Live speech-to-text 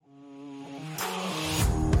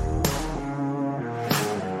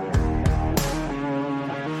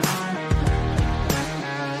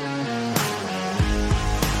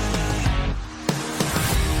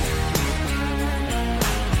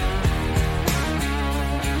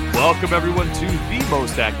Welcome, everyone, to the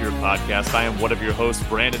Most Accurate Podcast. I am one of your hosts,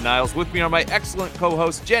 Brandon Niles. With me are my excellent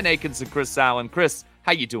co-hosts, Jen Akins and Chris Allen. Chris,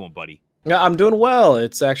 how you doing, buddy? Yeah, I'm doing well.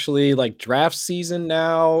 It's actually like draft season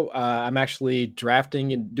now. I'm actually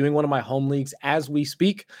drafting and doing one of my home leagues as we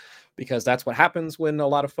speak, because that's what happens when a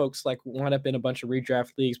lot of folks like wind up in a bunch of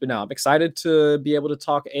redraft leagues. But now I'm excited to be able to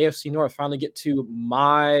talk AFC North, finally get to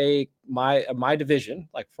my division,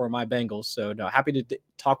 like for my Bengals. So no, happy to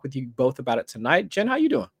talk with you both about it tonight. Jen, how you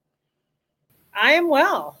doing? I am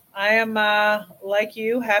well. I am, like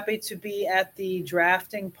you, happy to be at the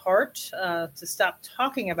drafting part, to stop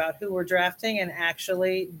talking about who we're drafting and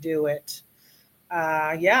actually do it.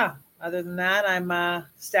 Other than that, I'm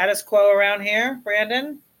status quo around here.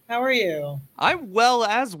 Brandon, how are you? I'm well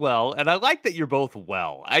as well, and I like that you're both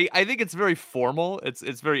well. I think it's very formal. It's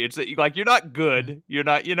like you're not good. You're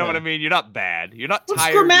not, you know what I mean? You're not bad. You're not tired.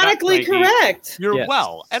 It's grammatically correct. You're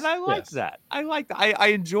well, and I like that. I like that. I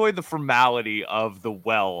enjoy the formality of the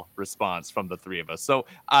well response from the three of us. So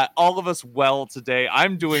all of us well today.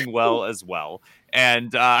 I'm doing well as well,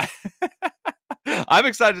 and I'm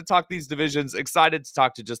excited to talk these divisions, excited to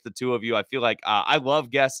talk to just the two of you. I feel like I love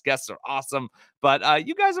guests. Guests are awesome, but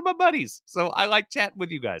you guys are my buddies, so I like chatting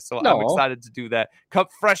with you guys. So I'm excited to do that. Come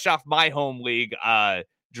fresh off my home league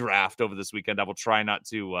draft over this weekend. I will try not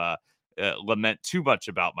to lament too much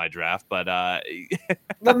about my draft, but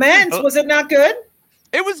lament, was it not good?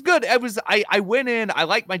 It was good. I went in, I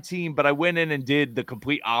like my team, but I went in and did the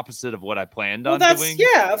complete opposite of what I planned on doing.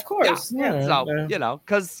 Yeah, of course. Yeah. So, you know,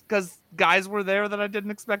 because guys were there that I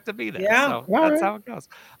didn't expect to be there. Yeah. So that's how it goes.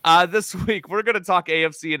 This week, we're going to talk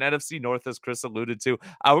AFC and NFC North, as Chris alluded to.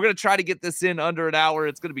 We're going to try to get this in under an hour.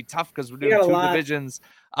 It's going to be tough because we're doing two divisions.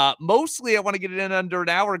 Mostly, I want to get it in under an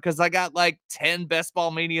hour because I got like 10 Best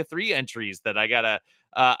Ball Mania 3 entries that I got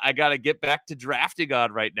to get back to drafting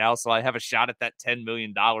on right now, so I have a shot at that $10 million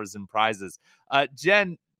in prizes.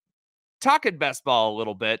 Jen, talking best ball a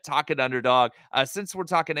little bit, talking underdog. Since we're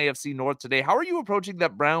talking AFC North today, how are you approaching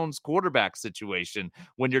that Browns quarterback situation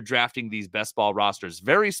when you're drafting these best ball rosters?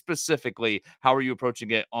 Very specifically, how are you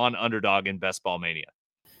approaching it on underdog in Best Ball Mania?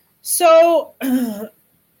 So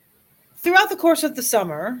throughout the course of the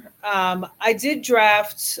summer, I did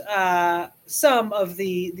draft some of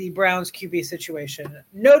the Browns QB situation.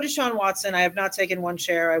 No Deshaun Watson. I have not taken one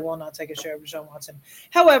share. I will not take a share of Deshaun Watson.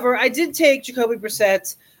 However, I did take Jacoby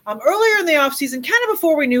Brissett earlier in the offseason, kind of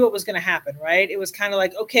before we knew what was going to happen, right? It was kind of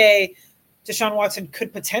like, okay, Deshaun Watson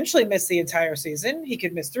could potentially miss the entire season. He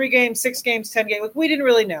could miss 3 games, 6 games, 10 games. Like, we didn't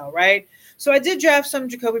really know, right? So I did draft some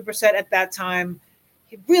Jacoby Brissett at that time.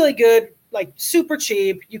 Really good, like super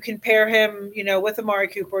cheap. You can pair him, with Amari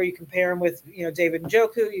Cooper. You can pair him with, David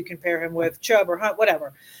Njoku. You can pair him with Chubb or Hunt,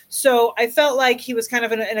 whatever. So I felt like he was kind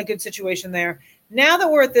of in a good situation there. Now that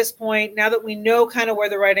we're at this point, now that we know kind of where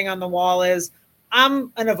the writing on the wall is,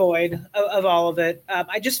 I'm an avoid of all of it.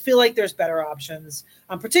 I just feel like there's better options,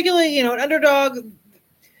 particularly, an underdog.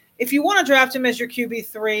 If you want to draft him as your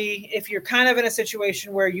QB3, if you're kind of in a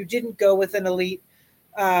situation where you didn't go with an elite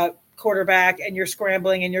quarterback and you're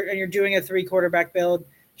scrambling and you're doing a 3 quarterback build,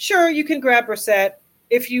 sure, you can grab Brissett.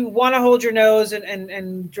 If you want to hold your nose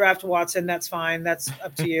and draft Watson, that's fine. That's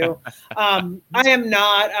up to you. I am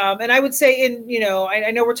not. And I would say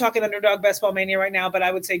I know we're talking underdog Best Ball Mania right now, but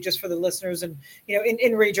I would say just for the listeners and,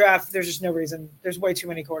 in redraft, there's just no reason. There's way too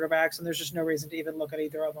many quarterbacks and there's just no reason to even look at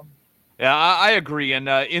either of them. Yeah, I agree. And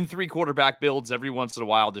in 3 quarterback builds, every once in a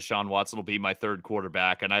while, Deshaun Watson will be my 3rd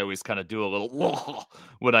quarterback. And I always kind of do a little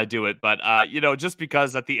when I do it. But, just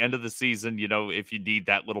because at the end of the season, if you need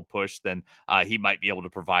that little push, then he might be able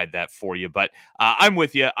to provide that for you. But I'm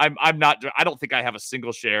with you. I don't think I have a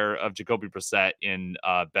single share of Jacoby Brissett in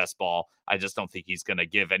Best Ball. I just don't think he's going to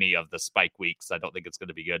give any of the spike weeks. I don't think it's going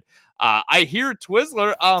to be good. I hear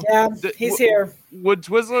Twizzler. He's here. Would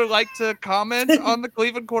Twizzler like to comment on the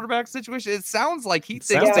Cleveland quarterback situation? It sounds like he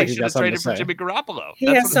thinks they should have traded for Jimmy Garoppolo. He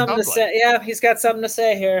has something to say. Yeah, he's got something to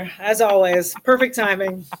say here, as always. Perfect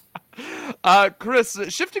timing. Chris,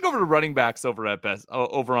 shifting over to running backs over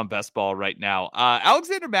on Best Ball right now.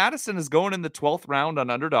 Alexander Mattison is going in the 12th round on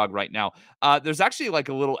underdog right now. There's actually like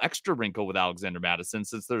a little extra wrinkle with Alexander Mattison,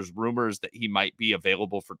 since there's rumors that he might be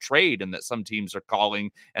available for trade and that some teams are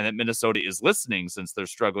calling and that Minnesota is listening since they're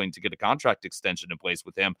struggling to get a contract extension in place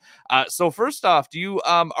with him. So first off, do you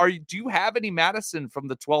have any Mattison from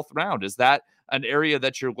the 12th round? Is that an area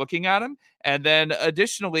that you're looking at him? And then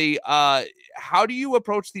additionally, how do you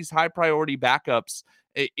approach these high priority backups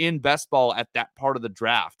in Best Ball at that part of the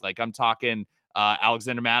draft? Like, I'm talking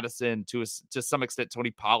Alexander Mattison, to some extent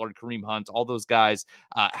Tony Pollard, Kareem Hunt, all those guys.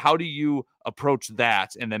 How do you approach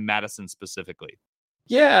that, and then Mattison specifically?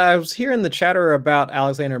 Yeah, I was hearing the chatter about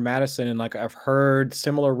Alexander Madison, and like I've heard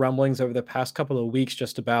similar rumblings over the past couple of weeks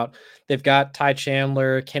just about they've got Ty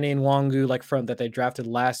Chandler, Kenny Nwangu, like from that they drafted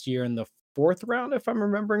last year in the 4th round, if I'm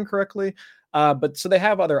remembering correctly. But so they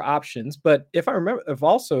have other options. But if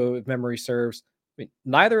memory serves, I mean,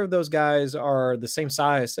 neither of those guys are the same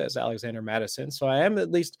size as Alexander Madison. So I am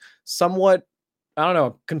at least somewhat, I don't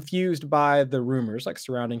know, confused by the rumors like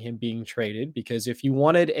surrounding him being traded. Because if you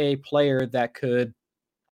wanted a player that could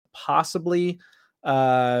possibly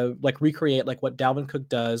like recreate like what Dalvin Cook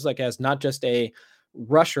does, like as not just a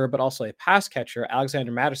rusher but also a pass catcher,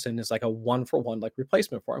 Alexander Madison is like a 1-for-1 like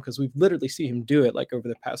replacement for him, because we've literally seen him do it like over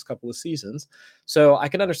the past couple of seasons. So I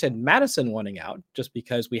can understand Madison wanting out just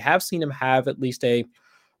because we have seen him have at least a,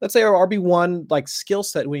 let's say, our RB1 like skill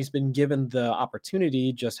set when he's been given the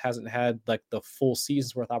opportunity, just hasn't had like the full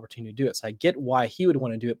season's worth opportunity to do it. So I get why he would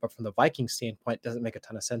want to do it, but from the Viking standpoint, it doesn't make a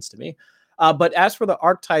ton of sense to me. But as for the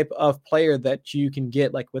archetype of player that you can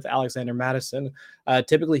get, like with Alexander Madison,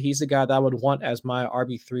 typically he's the guy that I would want as my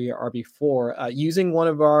RB3 or RB4. Using one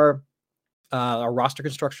of our roster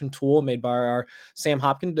construction tool made by our Sam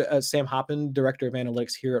Hoppin, director of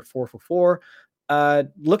analytics here at 4for4,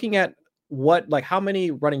 looking at how many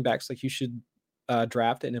running backs like you should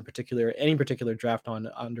draft, and in particular any particular draft on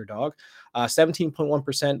Underdog.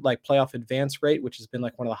 17.1% like playoff advance rate, which has been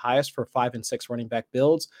like one of the highest for 5 and 6 running back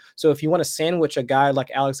builds. So if you want to sandwich a guy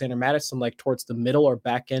like Alexander Madison like towards the middle or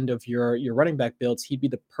back end of your running back builds, he'd be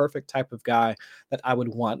the perfect type of guy that I would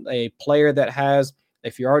want. A player that has,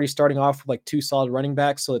 if you're already starting off with like 2 solid running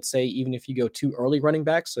backs, so let's say even if you go 2 early running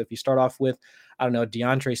backs, so if you start off with, I don't know,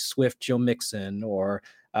 DeAndre Swift, Joe Mixon, or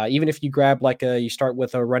even if you grab you start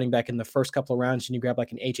with a running back in the first couple of rounds and you grab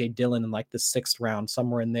like an AJ Dillon in like the 6th round,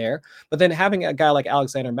 somewhere in there. But then having a guy like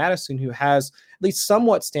Alexander Madison who has at least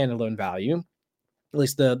somewhat standalone value, at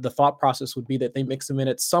least the thought process would be that they mix him in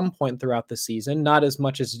at some point throughout the season, not as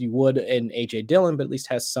much as you would in AJ Dillon, but at least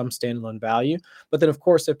has some standalone value. But then, of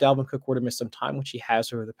course, if Dalvin Cook were to miss some time, which he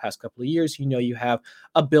has over the past couple of years, you have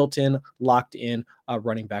a built-in, locked-in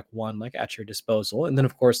running back 1 like at your disposal. And then,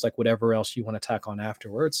 of course, like whatever else you want to tack on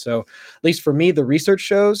afterwards. So at least for me, the research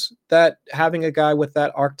shows that having a guy with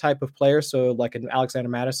that archetype of player, so like an Alexander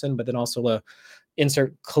Madison, but then also a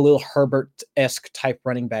insert Khalil Herbert-esque type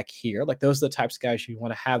running back here. Like those are the types of guys you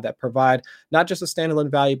want to have that provide not just a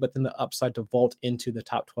standalone value, but then the upside to vault into the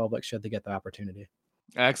top 12, like should they get the opportunity.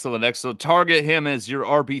 Excellent. Target him as your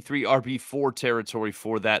RB3, RB4 territory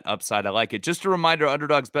for that upside. I like it. Just a reminder,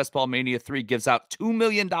 Underdog's Best Ball Mania 3 gives out $2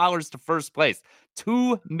 million to first place.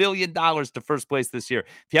 $2 million to first place this year.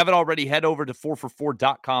 If you haven't already, head over to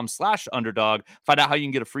 4for4.com/underdog. Find out how you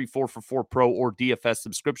can get a free 4for4 Pro or DFS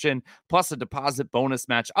subscription, plus a deposit bonus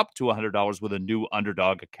match up to $100 with a new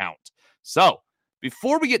Underdog account. So,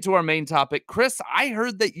 before we get to our main topic, Chris, I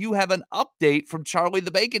heard that you have an update from Charlie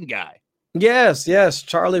the Bacon Guy. Yes.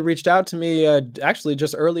 Charlie reached out to me actually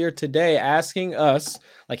just earlier today asking us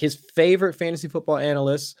like his favorite fantasy football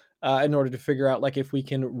analysts in order to figure out like if we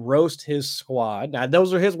can roast his squad. Now,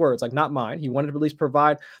 those are his words, like not mine. He wanted to at least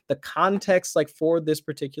provide the context like for this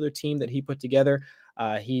particular team that he put together.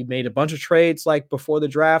 He made a bunch of trades like before the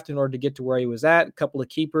draft in order to get to where he was at, a couple of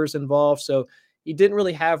keepers involved. So he didn't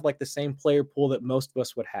really have like the same player pool that most of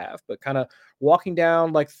us would have, but kind of walking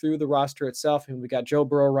down like through the roster itself. And we got Joe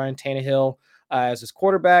Burrow, Ryan Tannehill as his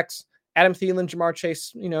quarterbacks, Adam Thielen, Jamar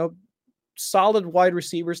Chase, solid wide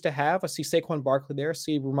receivers to have. I see Saquon Barkley there. I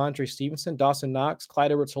see Ramondre Stevenson, Dawson Knox,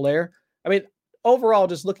 Clyde Edwards-Helaire. I mean, overall,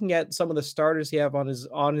 just looking at some of the starters he have on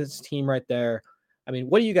his team right there. I mean,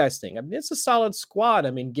 what do you guys think? I mean, it's a solid squad.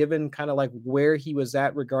 I mean, given kind of like where he was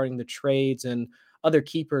at regarding the trades and other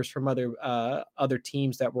keepers from other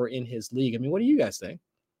teams that were in his league. I mean, what do you guys think?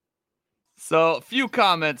 So a few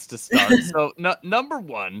comments to start. So number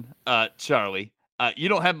one, Charlie, you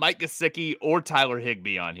don't have Mike Gesicki or Tyler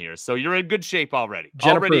Higbee on here. So you're in good shape already.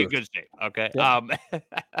 Already in good shape. Okay. Yeah.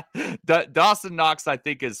 Dawson Knox, I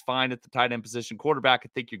think, is fine at the tight end position. Quarterback, I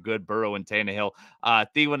think you're good. Burrow and Tannehill.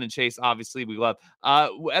 Thielen and Chase, obviously, we love.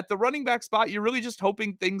 At the running back spot, you're really just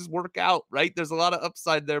hoping things work out, right? There's a lot of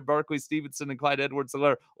upside there. Barkley, Stevenson, and Clyde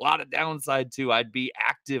Edwards-Helaire. A lot of downside, too. I'd be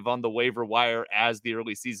active on the waiver wire as the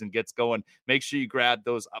early season gets going. Make sure you grab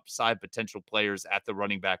those upside potential players at the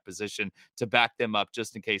running back position to back them up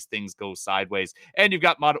just in case things go sideways. And you've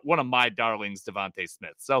got one of my darlings, Devontae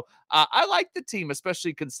Smith. So I like the team,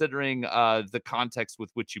 especially considering the context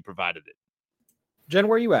with which you provided it. Jen,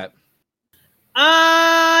 where are you at?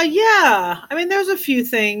 Yeah. I mean, there's a few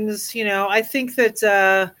things, I think that,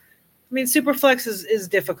 Superflex is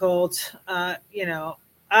difficult.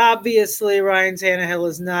 Obviously Ryan Tannehill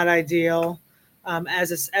is not ideal.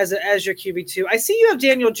 as your QB2. I see you have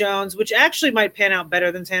Daniel Jones, which actually might pan out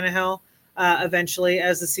better than Tannehill eventually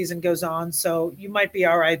as the season goes on. So you might be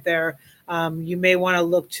all right there. You may want to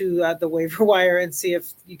look to the waiver wire and see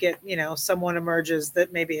if you get, someone emerges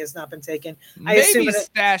that maybe has not been taken. I assume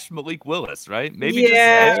stash Malik Willis, right? Maybe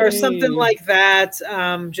or something like that,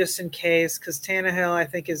 just in case, because Tannehill, I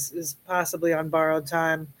think, is possibly on borrowed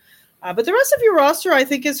time. But the rest of your roster, I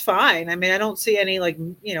think, is fine. I mean, I don't see any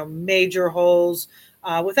major holes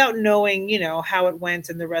without knowing, how it went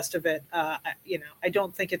and the rest of it. I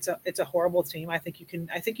don't think it's a horrible team. I think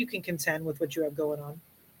you can contend with what you have going on.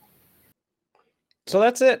 So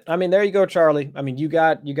that's it. I mean, there you go, Charlie. I mean, you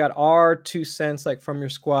got our 2 cents from your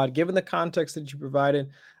squad, given the context that you provided.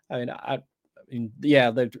 I mean,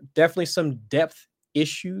 yeah, there's definitely some depth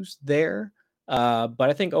issues there. But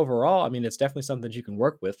I think overall, I mean, it's definitely something that you can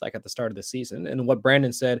work with, at the start of the season. And what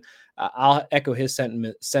Brandon said, I'll echo his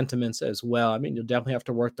sentiments as well. I mean, you'll definitely have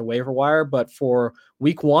to work the waiver wire, but for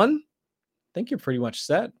week 1, I think you're pretty much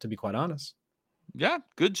set, to be quite honest. Yeah,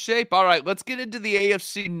 good shape. All right, let's get into the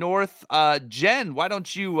AFC North. Jen, why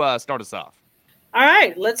don't you start us off? All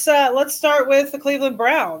right, let's start with the Cleveland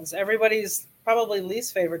Browns. Everybody's probably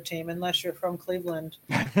least favorite team, unless you're from Cleveland.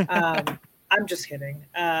 I'm just kidding.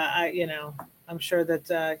 I'm sure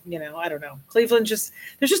that, I don't know. Cleveland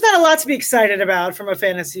there's just not a lot to be excited about from a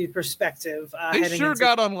fantasy perspective. They sure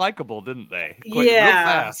got unlikable, didn't they? Real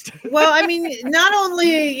fast. Well, I mean, not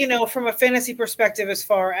only, from a fantasy perspective as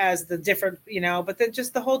far as the different, but then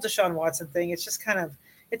just the whole Deshaun Watson thing. It's just kind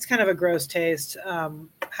of a gross taste,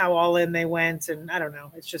 how all in they went. And I don't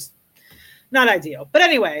know. It's just not ideal. But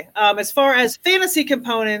anyway, as far as fantasy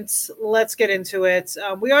components, let's get into it.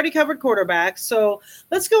 We already covered quarterbacks, so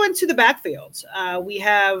let's go into the backfield. We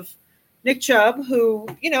have Nick Chubb, who,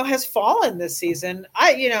 has fallen this season.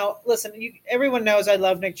 Listen, everyone knows I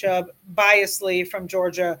love Nick Chubb, biasly from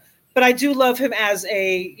Georgia, but I do love him as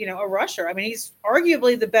a rusher. I mean, he's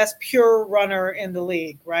arguably the best pure runner in the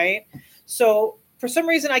league, right? So for some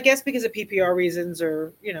reason, I guess because of PPR reasons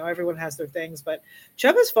or, everyone has their things, but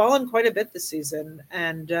Chubb has fallen quite a bit this season.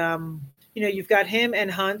 And, you've got him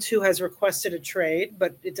and Hunt, who has requested a trade,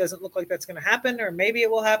 but it doesn't look like that's going to happen, or maybe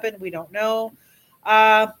it will happen. We don't know.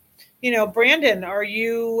 Brandon, how are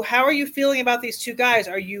you feeling about these two guys?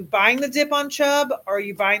 Are you buying the dip on Chubb? Are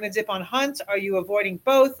you buying the dip on Hunt? Are you avoiding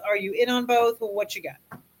both? Are you in on both? What you got?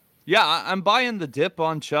 Yeah, I'm buying the dip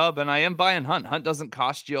on Chubb, and I am buying Hunt. Hunt doesn't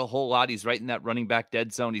cost you a whole lot. He's right in that running back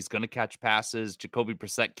dead zone. He's going to catch passes. Jacoby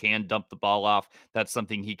Brissett can dump the ball off. That's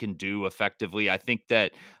something he can do effectively. I think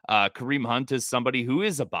that Kareem Hunt is somebody who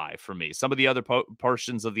is a buy for me. Some of the other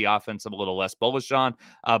portions of the offense I'm a little less bullish on,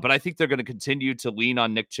 but I think they're going to continue to lean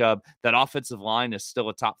on Nick Chubb. That offensive line is still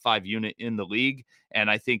a top 5 unit in the league,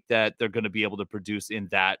 and I think that they're going to be able to produce in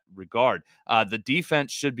that regard. The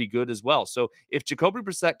defense should be good as well. So if Jacoby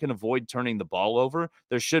Brissett can avoid turning the ball over,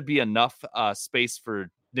 there should be enough space for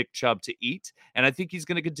Nick Chubb to eat. And I think he's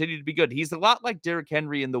going to continue to be good. He's a lot like Derrick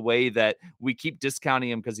Henry in the way that we keep discounting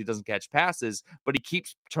him because he doesn't catch passes, but he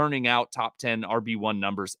keeps turning out top 10 RB1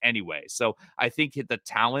 numbers anyway. So I think the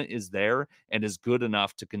talent is there and is good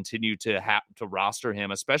enough to continue to roster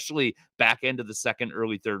him, especially back end of the second,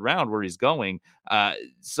 early third round where he's going.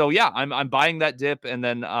 So yeah, I'm buying that dip. And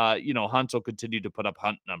then, Hunt will continue to put up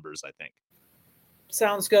Hunt numbers, I think.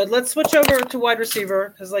 Sounds good. Let's switch over to wide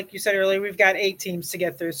receiver because, like you said earlier, we've got 8 teams to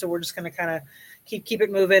get through, so we're just going to kind of keep it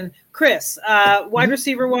moving. Chris, wide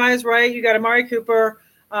receiver wise, right? You got Amari Cooper.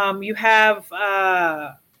 You have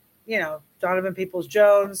Donovan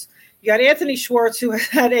Peoples-Jones. You got Anthony Schwartz, who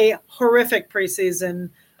had a horrific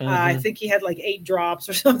preseason. I think he had 8 drops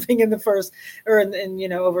or something in the first, or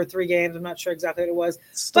in over 3 games. I'm not sure exactly what it was.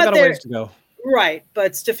 Still got a ways to go. Right,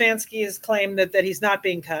 but Stefanski has claimed that he's not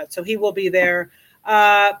being cut, so he will be there.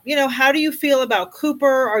 How do you feel about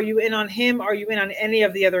Cooper? Are you in on him? Are you in on any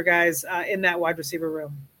of the other guys in that wide receiver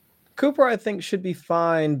room? Cooper, I think, should be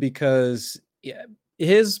fine because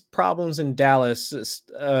his problems in Dallas,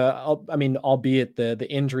 albeit the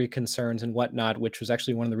injury concerns and whatnot, which was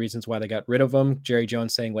actually one of the reasons why they got rid of him. Jerry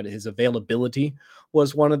Jones saying his availability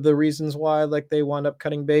was one of the reasons why they wound up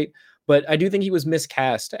cutting bait. But I do think he was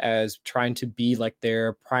miscast as trying to be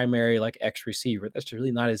their primary X receiver. That's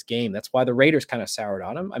really not his game. That's why the Raiders kind of soured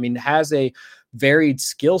on him. I mean, has a varied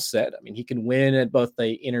skill set. I mean, he can win at both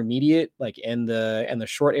the intermediate, and the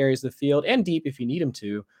short areas of the field, and deep if you need him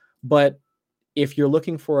to. But if you're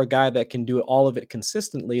looking for a guy that can do all of it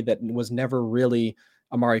consistently, that was never really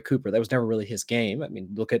Amari Cooper. That was never really his game. I mean,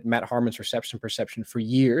 look at Matt Harmon's reception perception for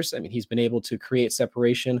years. I mean, he's been able to create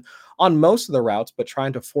separation on most of the routes, but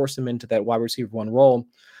trying to force him into that wide receiver 1 role,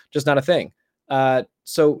 just not a thing.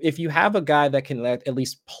 So if you have a guy that can at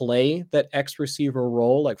least play that X receiver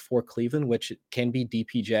role, like for Cleveland, which can be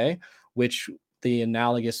DPJ, which the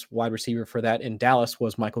analogous wide receiver for that in Dallas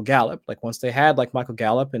was Michael Gallup. Like once they had like Michael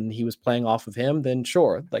Gallup and he was playing off of him, then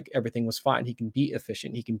sure, like everything was fine. He can be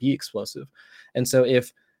efficient. He can be explosive. And so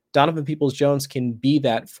if Donovan Peoples-Jones can be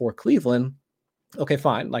that for Cleveland, okay,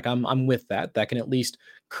 fine. Like I'm with that. That can at least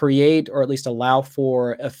create or at least allow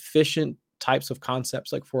for efficient types of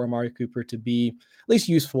concepts like for Amari Cooper to be at least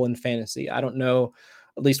useful in fantasy. I don't know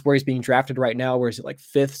at least where he's being drafted right now. Where is it, like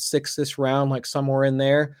 5th, 6th round, like somewhere in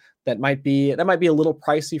there? That might be a little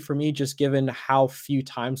pricey for me, just given how few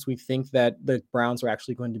times we think that the Browns are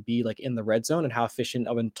actually going to be like in the red zone and how efficient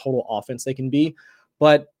of a total offense they can be.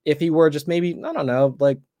 But if he were just maybe, I don't know,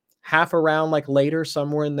 like half a round, like later,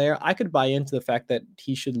 somewhere in there, I could buy into the fact that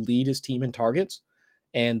he should lead his team in targets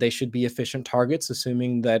and they should be efficient targets,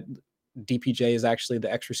 assuming that DPJ is actually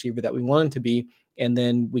the X receiver that we want him to be. And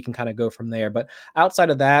then we can kind of go from there. But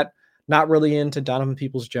outside of that, not really into Donovan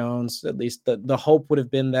Peoples-Jones. At least the hope would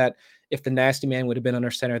have been that if the nasty man would have been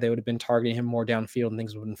under center, they would have been targeting him more downfield and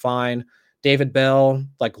things would have been fine. David Bell,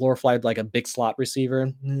 like glorified like a big slot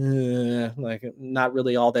receiver, like not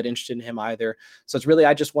really all that interested in him either. So it's really,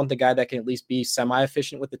 I just want the guy that can at least be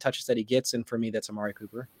semi-efficient with the touches that he gets. And for me, that's Amari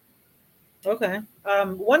Cooper. Okay.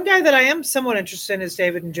 One guy that I am somewhat interested in is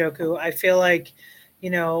David Njoku. I feel like,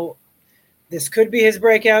 this could be his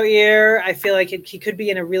breakout year. I feel like he could be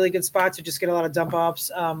in a really good spot to just get a lot of dump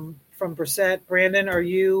offs from Brissett. Brandon, how are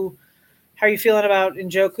you feeling about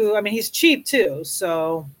Njoku? I mean, he's cheap too,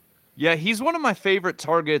 so. Yeah, he's one of my favorite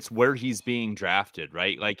targets where he's being drafted,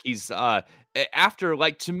 right? Like he's after,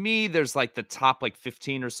 like, to me, there's like the top like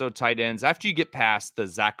 15 or so tight ends. After you get past the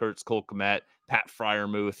Zach Ertz, Cole Kmet, Pat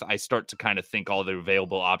Freiermuth, I start to kind of think all the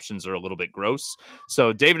available options are a little bit gross.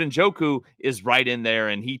 So David Njoku is right in there,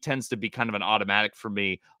 and he tends to be kind of an automatic for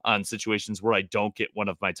me on situations where I don't get one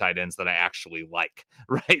of my tight ends that I actually like,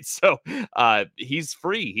 right? So he's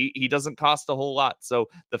free. He doesn't cost a whole lot. So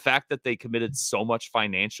the fact that they committed so much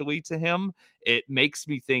financially to him, it makes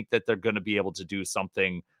me think that they're going to be able to do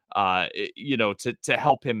something to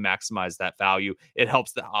help him maximize that value. It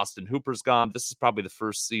helps that Austin Hooper's gone. This is probably the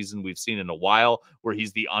first season we've seen in a while where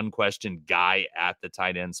he's the unquestioned guy at the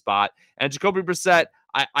tight end spot. And Jacoby Brissett,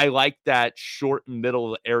 I like that short and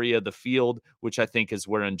middle area of the field, which I think is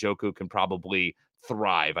where Njoku can probably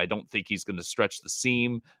thrive. I don't think he's going to stretch the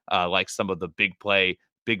seam like some of the big play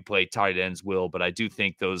tight ends will, but I do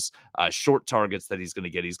think those short targets that he's going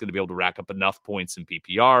to be able to rack up enough points in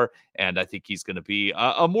PPR, and I think he's going to be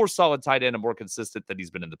a more solid tight end and more consistent than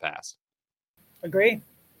he's been in the past. Agree.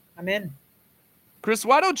 I'm in. Chris,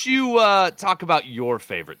 why don't you talk about your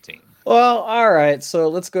favorite team? Well, all right, so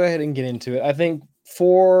let's go ahead and get into it. I think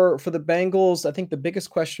for the Bengals, I think the biggest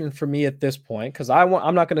question for me at this point, because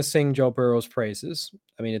I'm not going to sing Joe Burrow's praises.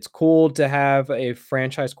 I mean, it's cool to have a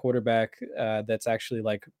franchise quarterback that's actually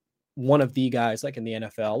like one of the guys like in the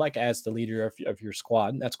NFL, like as the leader of your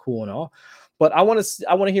squad. And that's cool and all. But I want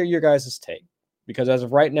to hear your guys' take, because as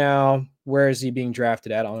of right now, where is he being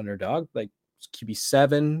drafted at on Underdog? Like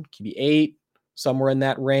QB7, QB8, somewhere in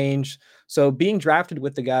that range. So being drafted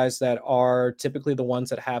with the guys that are typically the ones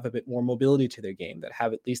that have a bit more mobility to their game, that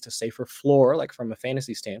have at least a safer floor, like from a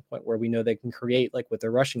fantasy standpoint, where we know they can create like with their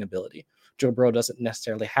rushing ability. Joe Burrow doesn't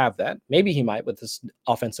necessarily have that. Maybe he might with this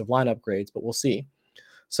offensive line upgrades, but we'll see.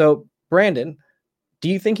 So Brandon, do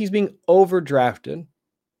you think he's being overdrafted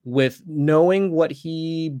with knowing what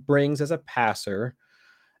he brings as a passer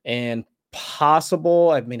and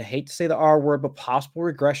possible, I mean, I hate to say the R word, but possible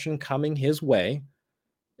regression coming his way?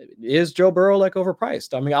 Is Joe Burrow like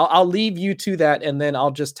overpriced? I mean, I'll leave you to that, and then I'll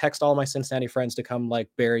just text all my Cincinnati friends to come like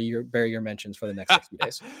bury your mentions for the next few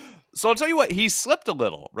days. So I'll tell you what, he slipped a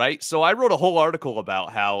little, right? So I wrote a whole article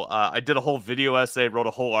about how I did a whole video essay, wrote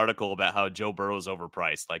a whole article about how Joe Burrow's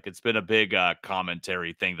overpriced. Like it's been a big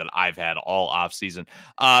commentary thing that I've had all offseason.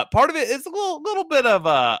 Part of it is a little bit of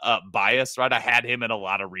a bias, right? I had him in a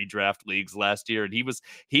lot of redraft leagues last year, and he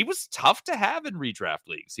was tough to have in redraft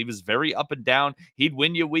leagues. He was very up and down. He'd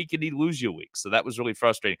win you a week and he'd lose you a week. So that was really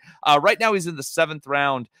frustrating. Right now he's in the 7th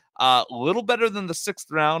round. A little better than the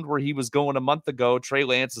 6th round where he was going a month ago. Trey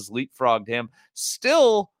Lance has leapfrogged him.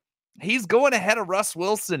 Still, he's going ahead of Russ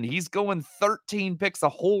Wilson. He's going 13 picks, a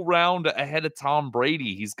whole round ahead of Tom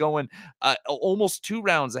Brady. He's going almost 2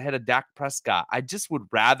 rounds ahead of Dak Prescott. I just would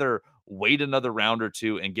rather wait another round or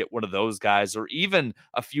two and get one of those guys, or even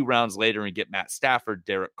a few rounds later and get Matt Stafford,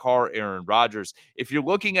 Derek Carr, Aaron Rodgers. If you're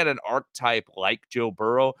looking at an archetype like Joe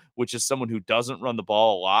Burrow, which is someone who doesn't run the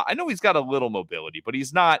ball a lot, I know he's got a little mobility, but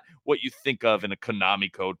he's not what you think of in a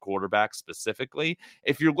Konami code quarterback specifically.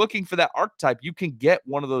 If you're looking for that archetype, you can get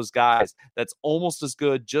one of those guys that's almost as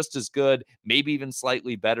good, just as good, maybe even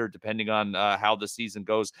slightly better, depending on how the season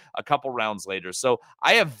goes a couple rounds later. So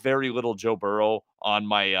I have very little Joe Burrow on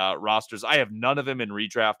my rosters. I have none of them in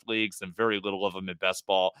redraft leagues and very little of them in best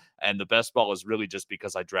ball. And the best ball is really just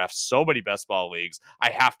because I draft so many best ball leagues.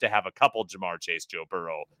 I have to have a couple Jamar Chase, Joe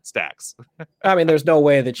Burrow stacks. I mean, there's no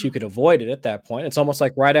way that you could avoid it at that point. It's almost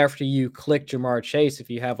like right after you click Jamar Chase,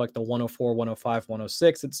 if you have like the 104, 105,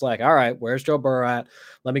 106, it's like, all right, where's Joe Burrow at?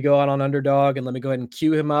 Let me go out on Underdog and let me go ahead and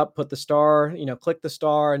queue him up, put the star, click the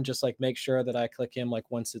star and just like make sure that I click him like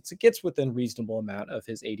once it gets within reasonable amount of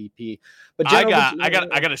his ADP. But I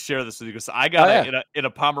got to share this with you because I got in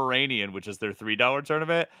a Pomeranian, which is their $3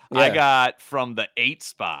 tournament. Yeah. I got from the 8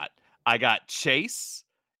 spot. I got Chase,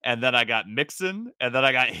 and then I got Mixon, and then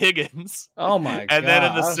I got Higgins. Oh my god! And then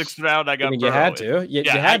in the 6th round, I got. I mean, you had to. You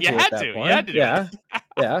had to.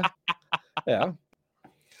 Yeah.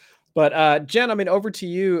 But Jen, I mean, over to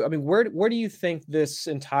you. I mean, where do you think this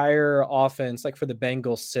entire offense, like for the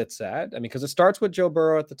Bengals, sits at? I mean, because it starts with Joe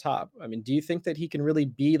Burrow at the top. I mean, do you think that he can really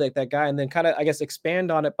be like that guy? And then kind of, I guess, expand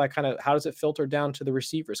on it by kind of how does it filter down to the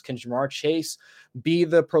receivers? Can Jamar Chase be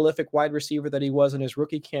the prolific wide receiver that he was in his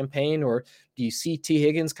rookie campaign? Or do you see T.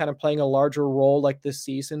 Higgins kind of playing a larger role like this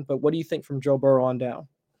season? But what do you think from Joe Burrow on down?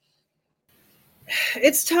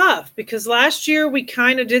 It's tough because last year we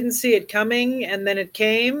kind of didn't see it coming and then it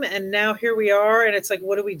came and now here we are and it's like,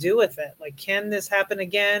 what do we do with it? Like, can this happen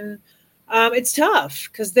again? It's tough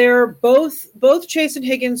because they're both Chase and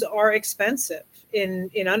Higgins are expensive in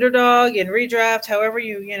Underdog, in redraft, however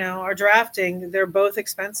you are drafting, they're both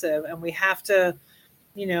expensive and we have to,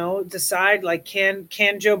 decide like, can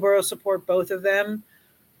Joe Burrow support both of them?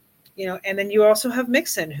 And then you also have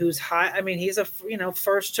Mixon, who's high. I mean, he's a,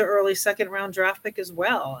 first to early 2nd round draft pick as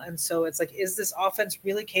well. And so it's like, is this offense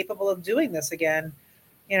really capable of doing this again?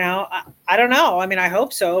 I don't know. I mean, I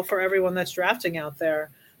hope so for everyone that's drafting out there.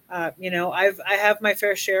 I have my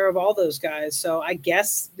fair share of all those guys. So I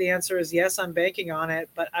guess the answer is yes, I'm banking on it,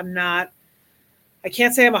 but I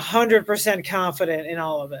can't say I'm 100% confident in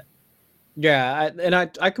all of it. Yeah,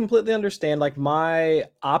 I completely understand. Like my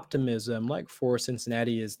optimism, like for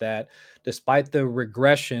Cincinnati, is that despite the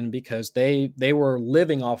regression, because they were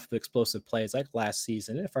living off of explosive plays like last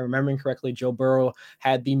season. If I'm remembering correctly, Joe Burrow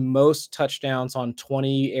had the most touchdowns on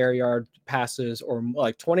 20 air yard passes or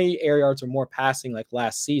like 20 air yards or more passing like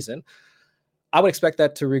last season. I would expect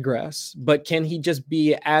that to regress, but can he just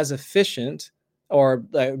be as efficient? Or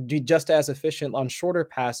be just as efficient on shorter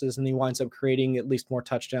passes, and he winds up creating at least more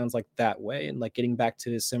touchdowns like that way, and like getting back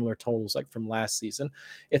to his similar totals like from last season.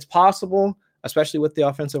 It's possible, especially with the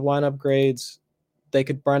offensive line upgrades, they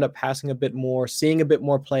could end up passing a bit more, seeing a bit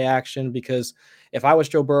more play action. Because if I was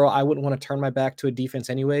Joe Burrow, I wouldn't want to turn my back to a defense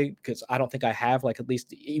anyway, because I don't think I have like at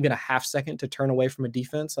least even a half second to turn away from a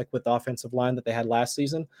defense like with the offensive line that they had last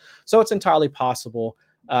season. So it's entirely possible.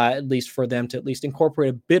 At least for them to at least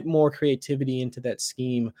incorporate a bit more creativity into that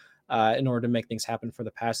scheme in order to make things happen for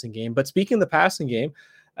the passing game. But speaking of the passing game,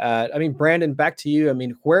 I mean, Brandon, back to you. I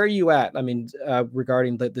mean, where are you at? I mean,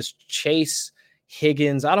 regarding this Chase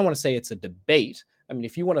Higgins, I don't want to say it's a debate. I mean,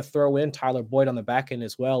 if you want to throw in Tyler Boyd on the back end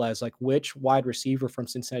as well as like which wide receiver from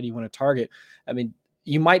Cincinnati you want to target, I mean,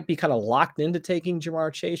 you might be kind of locked into taking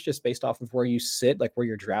Jamar Chase just based off of where you sit, like where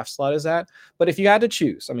your draft slot is at. But if you had to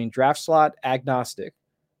choose, I mean, draft slot agnostic,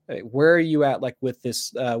 where are you at like with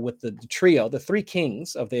this with the trio, the 3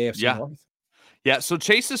 kings of the AFC North? Yeah, so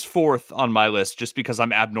Chase is 4th on my list just because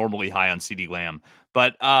I'm abnormally high on CeeDee Lamb.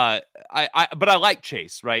 But I like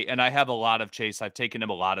Chase, right? And I have a lot of Chase. I've taken him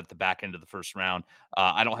a lot at the back end of the 1st round.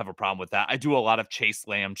 I don't have a problem with that. I do a lot of Chase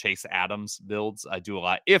Lamb, Chase Adams builds. I do a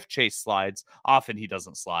lot if Chase slides. Often he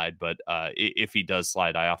doesn't slide, but if he does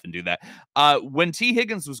slide, I often do that. When T.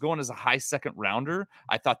 Higgins was going as a high 2nd rounder,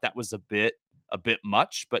 I thought that was a bit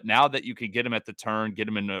much, but now that you can get him at the turn, get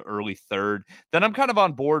him in the early 3rd, then I'm kind of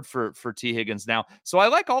on board for T. Higgins now. So I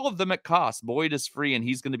like all of them at cost. Boyd is free and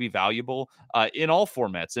he's going to be valuable in all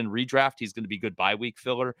formats. In redraft, he's going to be good bye week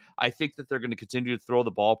filler. I think that they're going to continue to throw the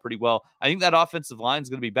ball pretty well. I think that offensive line is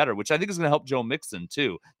going to be better, which I think is going to help Joe Mixon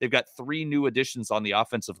too. They've got 3 new additions on the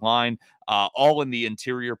offensive line, all in the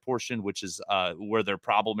interior portion, which is where their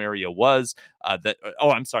problem area was.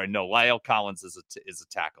 Lyle Collins is a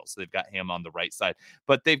tackle, so they've got him on the right side.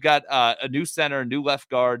 But they've got a new center, new left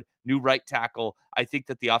guard, new right tackle. I think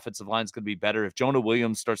that the offensive line is going to be better. If Jonah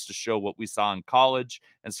Williams starts to show what we saw in college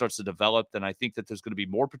and starts to develop, then I think that there's going to be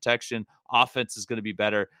more protection. Offense is going to be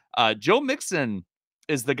better. Joe Mixon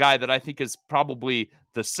is the guy that I think is probably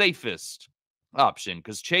the safest option,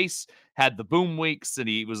 because Chase had the boom weeks and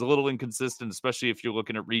he was a little inconsistent, especially if you're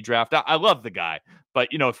looking at redraft. I love the guy, but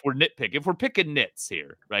if we're picking nits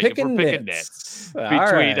here, right? If we're picking nits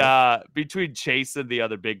between Chase and the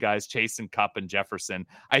other big guys, Chase and Kupp and Jefferson,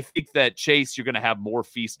 I think that Chase, you're going to have more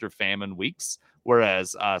feast or famine weeks,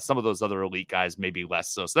 whereas some of those other elite guys maybe less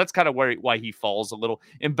so. So that's kind of why he falls a little.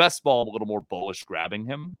 In best ball, I'm a little more bullish grabbing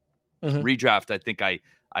him. Redraft, I think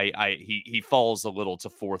he falls a little to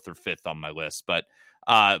 4th or 5th on my list, but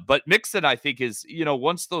Mixon, I think, is,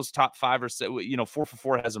 once those top 5 or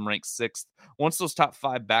 4for4 has him ranked 6th. Once those top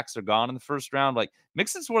 5 backs are gone in the first round, like,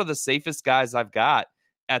 Mixon's one of the safest guys I've got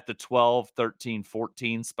at the 12, 13,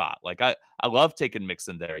 14 spot. Like, I love taking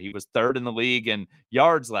Mixon there. He was 3rd in the league in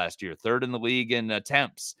yards last year, 3rd in the league in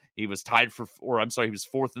attempts. He was he was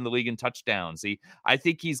 4th in the league in touchdowns. I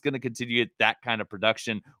think he's going to continue that kind of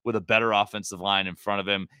production with a better offensive line in front of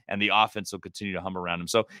him, and the offense will continue to hum around him.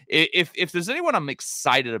 So if there's anyone I'm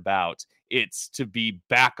excited about, it's to be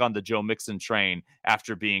back on the Joe Mixon train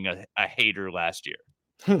after being a hater last year.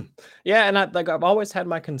 Yeah, and I've always had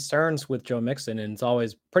my concerns with Joe Mixon, and it's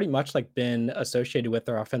always pretty much been associated with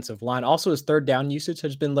their offensive line. Also, his third down usage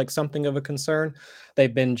has been something of a concern.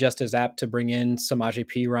 They've been just as apt to bring in Samaje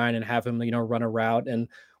Perine and have him, run a route. And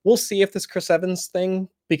we'll see if this Chris Evans thing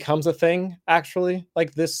becomes a thing actually,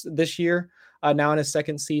 this year. Now in his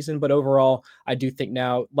second season, but overall, I do think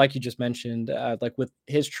now, like you just mentioned, with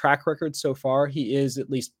his track record so far, he is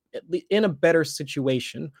at least in a better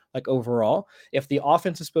situation. Overall, if the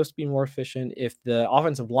offense is supposed to be more efficient, if the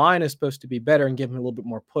offensive line is supposed to be better and give him a little bit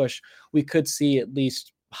more push, we could see at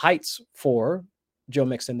least heights for Joe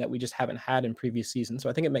Mixon that we just haven't had in previous seasons. So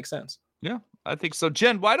I think it makes sense. Yeah, I think so.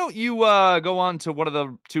 Jen, why don't you go on to one of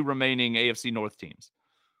the 2 remaining AFC North teams?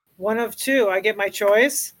 One of 2. I get my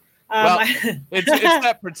choice. It's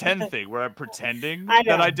that pretend thing where I'm pretending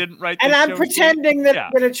that I didn't write this and I'm pretending that I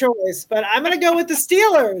get a choice, but I'm going to go with the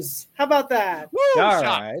Steelers. How about that? Woo, all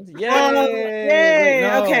right. Yay. Yay.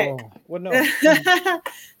 No. Okay. Well, no.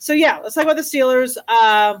 So, let's talk about the Steelers.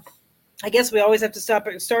 I guess we always have to start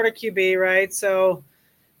at QB, right? So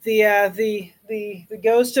the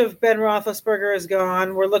ghost of Ben Roethlisberger is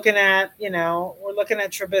gone. We're looking at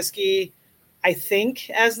Trubisky, I think,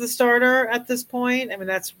 as the starter at this point. I mean,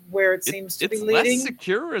 that's where it seems to be leading. It's less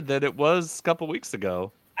secure than it was a couple weeks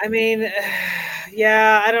ago. I mean,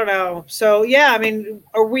 I don't know. So, I mean,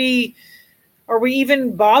 are we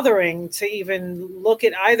even bothering to even look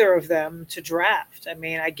at either of them to draft? I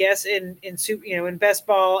mean, I guess in best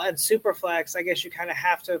ball and Superflex, I guess you kind of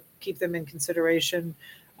have to keep them in consideration.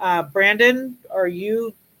 Brandon, are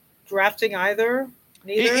you drafting either?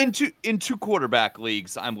 Neither? In two quarterback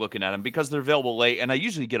leagues, I'm looking at them because they're available late, and I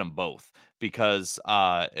usually get them both because,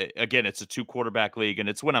 again, it's a 2 quarterback league, and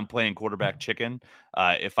it's when I'm playing quarterback chicken.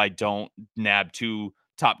 If I don't nab 2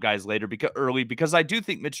 top guys later because I do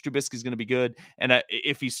think Mitch Trubisky is going to be good, and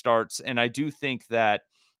if he starts, and I do think that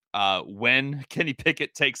when Kenny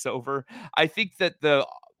Pickett takes over, I think that the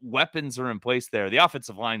weapons are in place there. The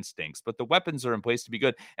offensive line stinks, but the weapons are in place to be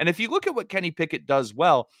good. And if you look at what Kenny Pickett does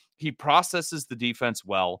well, he processes the defense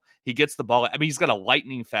well. He gets the ball. I mean, he's got a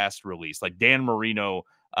lightning fast release, like Dan Marino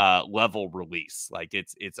level release. Like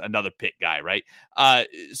it's another Pitt guy, right?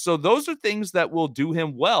 So those are things that will do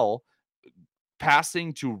him well,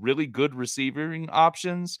 passing to really good receiving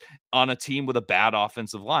options on a team with a bad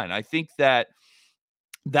offensive line. I think that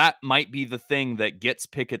might be the thing that gets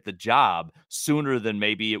Pickett the job sooner than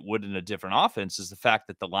maybe it would in a different offense, is the fact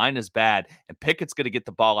that the line is bad and Pickett's going to get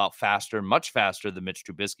the ball out faster, much faster than Mitch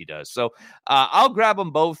Trubisky does. So I'll grab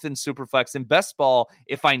them both in Superflex. In best ball,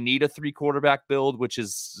 if I need a 3 quarterback build, which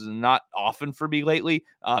is not often for me lately,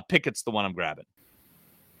 Pickett's the one I'm grabbing.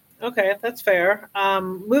 Okay, that's fair.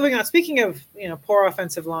 Moving on, speaking of poor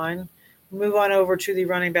offensive line, move on over to the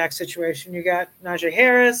running back situation. You got Najee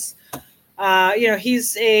Harris.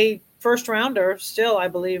 He's a first rounder still, I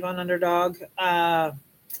believe, on Underdog. I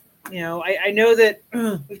know that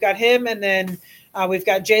we've got him, and then we've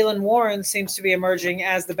got Jaylen Warren seems to be emerging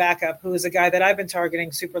as the backup, who is a guy that I've been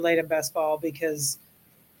targeting super late in best ball because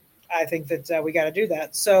I think that we got to do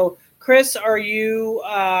that. So, Chris, have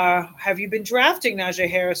you been drafting Najee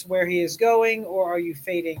Harris where he is going, or are you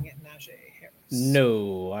fading Najee Harris?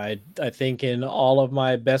 No, I think in all of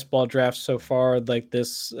my best ball drafts so far, like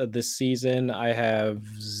this season, I have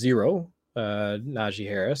 0 Najee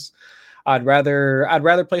Harris. I'd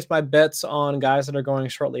rather place my bets on guys that are going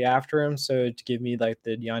shortly after him. So to give me like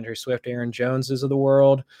the DeAndre Swift, Aaron Joneses of the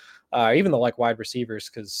world, even the like wide receivers,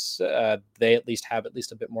 because they at least have a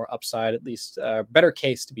bit more upside, at least better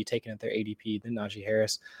case to be taken at their ADP than Najee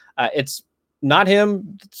Harris. It's not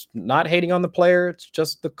him. It's not hating on the player. It's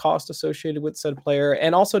just the cost associated with said player.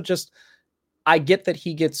 And also just, I get that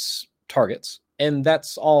he gets targets and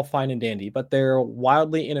that's all fine and dandy, but they're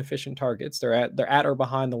wildly inefficient targets. They're at or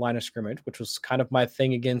behind the line of scrimmage, which was kind of my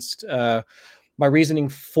thing against my reasoning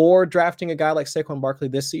for drafting a guy like Saquon Barkley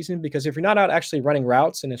this season, because if you're not out actually running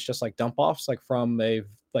routes and it's just like dump offs, like from a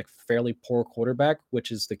like fairly poor quarterback,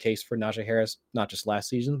 which is the case for Najee Harris, not just last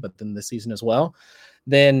season, but then this season as well,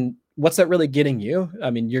 then what's that really getting you? I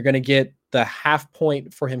mean, you're going to get the half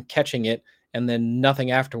point for him catching it and then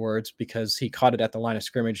nothing afterwards because he caught it at the line of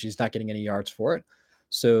scrimmage. He's not getting any yards for it.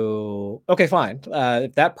 So, okay, fine.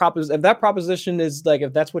 If that proposition is like,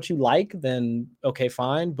 if that's what you like, then okay,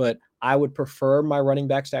 fine. But I would prefer my running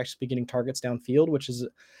backs to actually be getting targets downfield, which is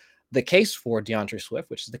the case for DeAndre Swift,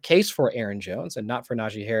 which is the case for Aaron Jones and not for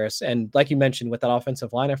Najee Harris. And like you mentioned with that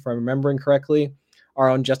offensive line, if I'm remembering correctly, our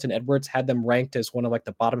own Justin Edwards had them ranked as one of like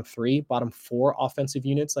the bottom 4 offensive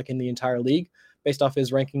units, like in the entire league based off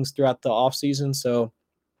his rankings throughout the offseason. So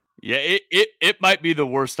yeah, it might be the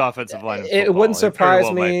worst offensive line in football. It wouldn't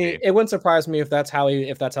surprise me. It wouldn't surprise me if that's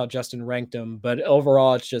how Justin ranked him. But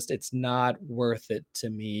overall, it's not worth it to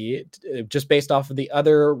me. Just based off of the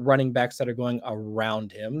other running backs that are going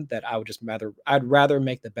around him, that I'd rather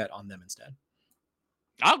make the bet on them instead.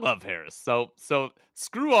 I love Harris. So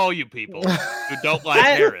screw all you people who don't like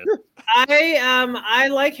Harris. I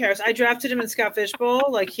like Harris. I drafted him in Scott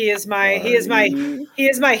Fishbowl. Like he is my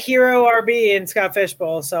hero RB in Scott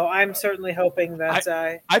Fishbowl. So I'm certainly hoping that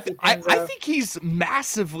I think he's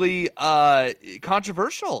massively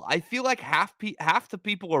controversial. I feel like half the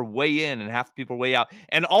people are way in and half the people are way out.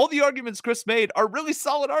 And all the arguments Chris made are really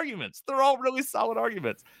solid arguments. They're all really solid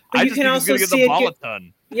arguments. But I just think he's going to get the ball a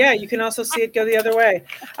ton. Yeah, you can also see it go the other way.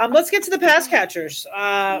 Let's get to the pass catchers.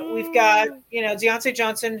 We've got, Deontay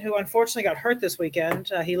Johnson, who unfortunately got hurt this weekend.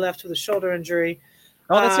 He left with a shoulder injury.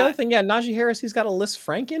 Oh, that's the other thing. Yeah, Najee Harris, he's got a Liz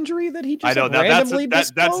Frank injury that he just randomly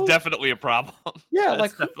disclosed. That's definitely a problem. Yeah,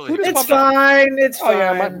 like it's fine. It's fine.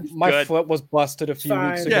 Yeah, my foot was busted a few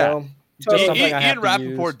weeks ago. Totally. Ian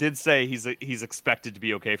Rappaport did say he's expected to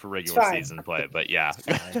be okay for regular season play, but yeah.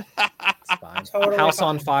 It's fine. Totally house fine.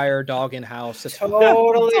 On fire, dog in house. It's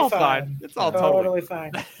totally fine. It's all totally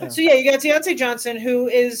fine. Yeah. So yeah, you got Deontay Johnson, who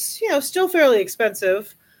is, still fairly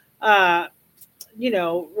expensive, regardless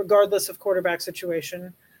of quarterback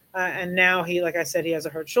situation. And now he, like I said, he has a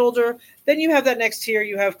hurt shoulder. Then you have that next tier.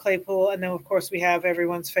 You have Claypool, and then of course we have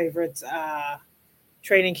everyone's favorite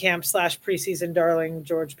training camp / preseason darling,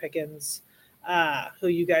 George Pickens, who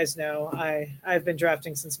you guys know I've been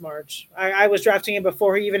drafting since March. I was drafting him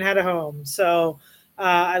before he even had a home. So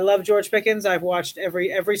I love George Pickens. I've watched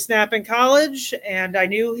every snap in college, and I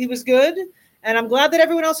knew he was good. And I'm glad that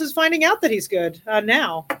everyone else is finding out that he's good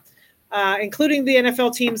now, including the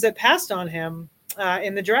NFL teams that passed on him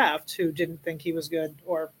in the draft who didn't think he was good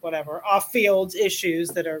or whatever, off-field issues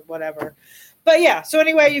that are whatever. But yeah, so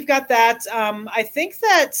anyway, you've got that. I think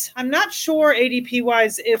that I'm not sure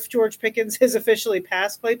ADP-wise if George Pickens has officially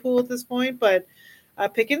passed Claypool at this point, but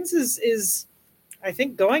Pickens is I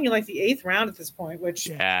think going in like the 8th round at this point,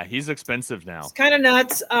 which he's expensive now. It's kind of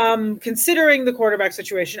nuts considering the quarterback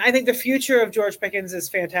situation. I think the future of George Pickens is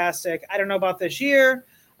fantastic. I don't know about this year.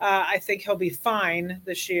 I think he'll be fine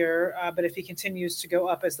this year, but if he continues to go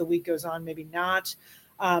up as the week goes on, maybe not.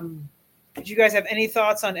 Do you guys have any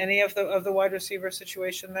thoughts on any of the wide receiver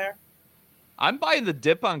situation there? I'm buying the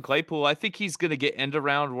dip on Claypool. I think he's going to get end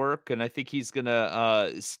around work, and I think he's going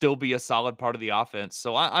to still be a solid part of the offense.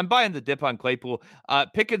 So I'm buying the dip on Claypool.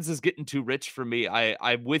 Pickens is getting too rich for me.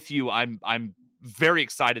 I'm with you. I'm very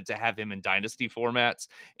excited to have him in dynasty formats.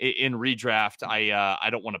 In redraft, I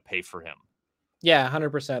don't want to pay for him. Yeah,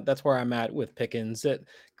 100%. That's where I'm at with Pickens.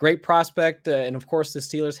 Great prospect, and of course the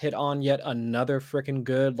Steelers hit on yet another freaking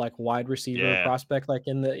good like wide receiver prospect, like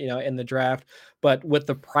in the draft. But with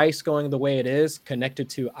the price going the way it is, connected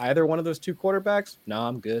to either one of those two quarterbacks, no,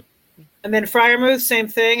 I'm good. And then Freiermuth, same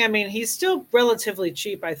thing. I mean, he's still relatively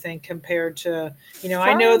cheap, I think, compared to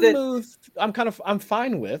I know that I'm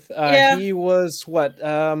fine with. He was what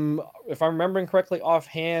if I'm remembering correctly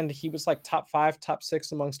offhand, he was like top 5, top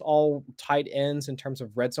 6 amongst all tight ends in terms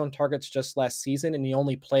of red zone targets just last season, and he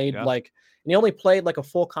only played like a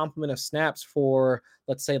full complement of snaps for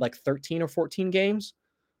let's say like 13 or 14 games.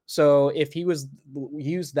 So if he was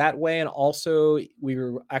used that way, and also we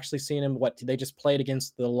were actually seeing him, they just played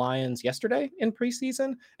against the Lions yesterday in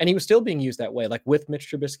preseason, and he was still being used that way, like with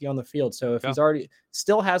Mitch Trubisky on the field. So if he's already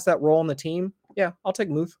still has that role on the team, yeah, I'll take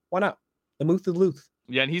Muth. Why not? The Muth of Luth.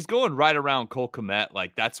 Yeah, and he's going right around Cole Kmet.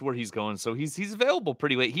 Like, that's where he's going. So he's available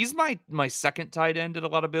pretty late. He's my second tight end in a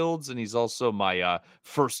lot of builds, and he's also my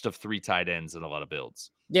first of 3 tight ends in a lot of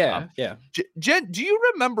builds. Yeah. Jen, do you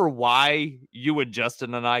remember why you and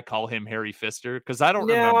Justin and I call him Harry Fister? Because I don't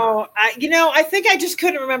remember. No, I think I just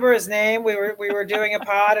couldn't remember his name. We were doing a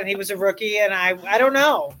pod, and he was a rookie, and I don't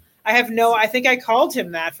know. I think I called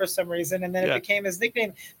him that for some reason, and then it became his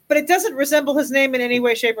nickname. But it doesn't resemble his name in any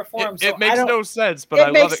way, shape, or form. It makes no sense, but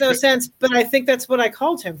it makes no sense. But I think that's what I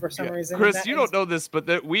called him for some reason. Chris, you don't know this,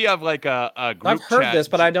 but we have like a group I've heard chat. this,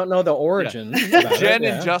 but I don't know the origin. Jen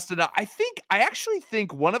and Justin, I actually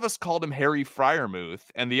think one of us called him Harry Fryermuth,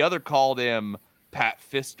 and the other called him Pat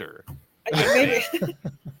Fister. Maybe.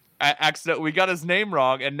 Accident. We got his name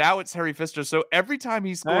wrong, and now it's Harry Fister. So every time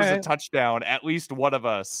he scores a touchdown, at least one of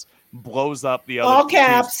us blows up the other. All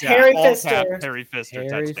caps, Harry Fister. Harry Fister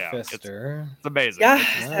touchdown. Fister. It's amazing. Yeah,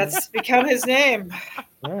 that's become his name.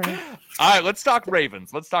 All right, let's talk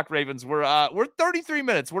Ravens. We're 33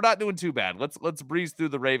 minutes. We're not doing too bad. Let's breeze through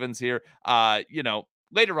the Ravens here.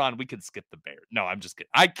 Later on, we can skip the Bears. No, I'm just kidding.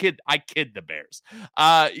 I kid the Bears.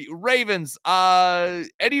 Ravens,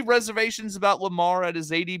 any reservations about Lamar at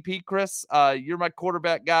his ADP, Chris? You're my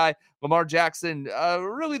quarterback guy. Lamar Jackson,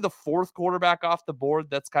 really the 4th quarterback off the board.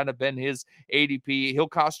 That's kind of been his ADP. He'll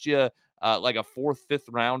cost you like a 4th, 5th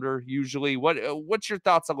rounder usually. What's your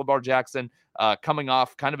thoughts on Lamar Jackson coming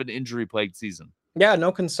off kind of an injury-plagued season? Yeah,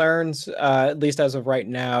 no concerns, at least as of right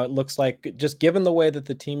now. It looks like, just given the way that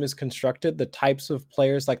the team is constructed, the types of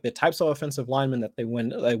players, like the types of offensive linemen that they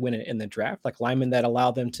win in the draft, like linemen that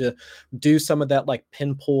allow them to do some of that like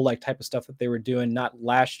pin pull like type of stuff that they were doing not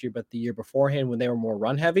last year but the year beforehand when they were more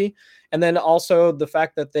run heavy. And then also the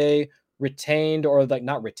fact that they retained, or like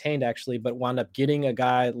not retained actually, but wound up getting a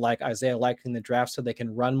guy like Isaiah Likely in the draft so they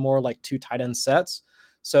can run more like 2 tight end sets.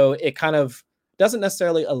 So it kind of doesn't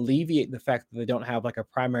necessarily alleviate the fact that they don't have like a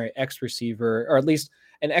primary X receiver, or at least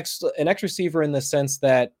an X receiver in the sense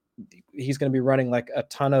that he's going to be running like a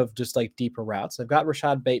ton of just like deeper routes. They've got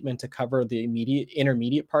Rashad Bateman to cover the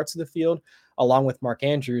intermediate parts of the field along with Mark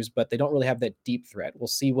Andrews, but they don't really have that deep threat. We'll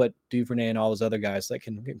see what Duvernay and all those other guys that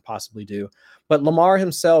can possibly do. But Lamar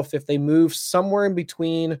himself, if they move somewhere in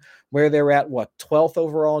between where they're at, 12th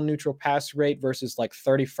overall neutral pass rate versus like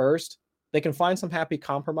 31st, they can find some happy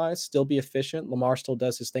compromise, still be efficient. Lamar still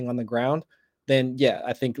does his thing on the ground. Then, yeah,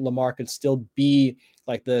 I think Lamar could still be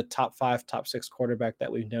like the top 5, top 6 quarterback that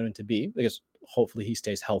we've known him to be, because hopefully he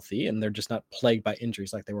stays healthy and they're just not plagued by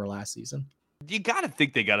injuries like they were last season. You gotta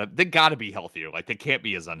think they gotta be healthier. Like, they can't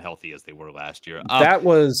be as unhealthy as they were last year. That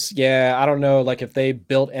was, I don't know, like if they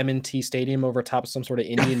built M&T Stadium over top of some sort of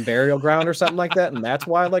Indian burial ground or something like that, and that's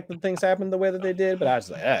why like the things happened the way that they did. But I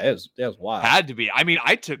was like, it was wild. Had to be. I mean,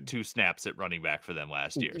 I took 2 snaps at running back for them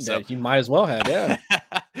last year, so you might as well have. Yeah.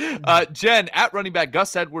 Jen, at running back,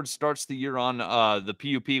 Gus Edwards starts the year on the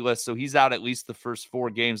PUP list, so he's out at least the first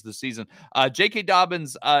 4 games this season. J.K.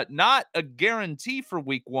 Dobbins, not a guarantee for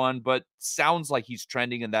week 1, but sounds like he's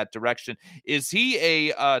trending in that direction. Is he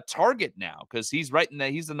a target now? Because he's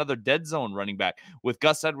he's another dead zone running back with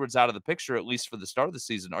Gus Edwards out of the picture, at least for the start of the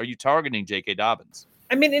season. Are you targeting J.K. Dobbins?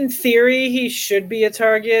 I mean, in theory, he should be a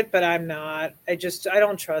target, but I'm not. I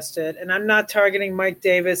don't trust it. And I'm not targeting Mike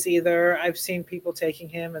Davis either. I've seen people taking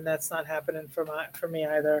him, and that's not happening for me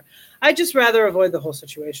either. I just rather avoid the whole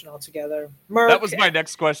situation altogether. That was my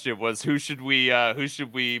next question, was who should we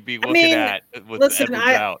be looking at with Edwards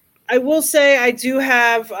out? I will say I do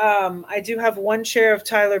have one share of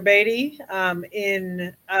Tyler Beatty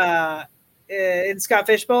in Scott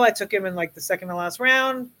Fishbowl. I took him in like the second to last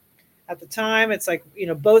round. At the time, it's like,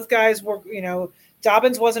 both guys were,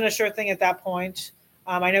 Dobbins wasn't a sure thing at that point.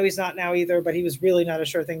 I know he's not now either, but he was really not a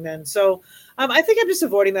sure thing then. So I think I'm just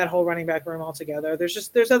avoiding that whole running back room altogether.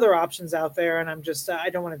 There's other options out there, and I'm just I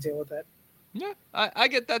don't want to deal with it. Yeah, I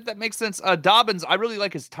get that. That makes sense. Dobbins, I really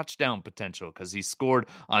like his touchdown potential because he scored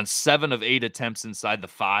on 7 of 8 attempts inside the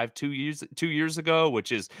 5 2 years ago,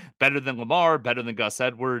 which is better than Lamar, better than Gus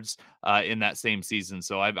Edwards in that same season.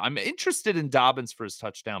 So I'm interested in Dobbins for his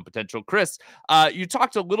touchdown potential. Chris, you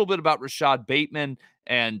talked a little bit about Rashad Bateman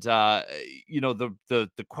and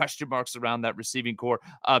the question marks around that receiving core.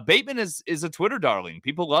 Bateman is a Twitter darling.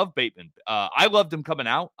 People love Bateman. I loved him coming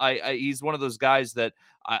out. He's one of those guys that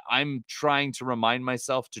I'm trying to remind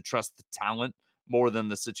myself to trust the talent more than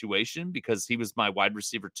the situation, because he was my wide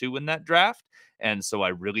receiver 2 in that draft, and so I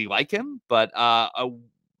really like him. But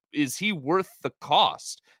is he worth the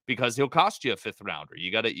cost? Because he'll cost you a 5th rounder.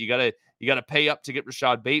 You gotta pay up to get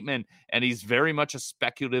Rashad Bateman, and he's very much a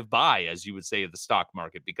speculative buy, as you would say, in the stock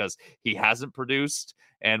market, because he hasn't produced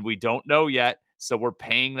and we don't know yet. So we're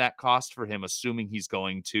paying that cost for him, assuming he's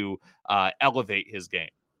going to elevate his game.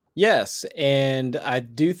 Yes, and I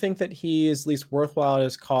do think that he is at least worthwhile at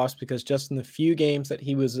his cost, because just in the few games that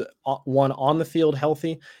he was one on the field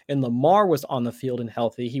healthy and Lamar was on the field and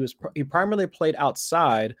healthy, he primarily played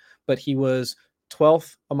outside, but he was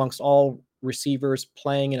 12th amongst all receivers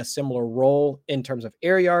playing in a similar role in terms of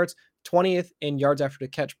air yards, 20th in yards after the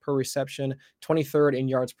catch per reception, 23rd in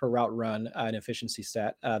yards per route run, an efficiency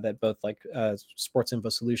stat that both Sports Info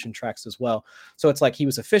Solution tracks as well. So it's like he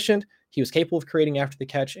was efficient, he was capable of creating after the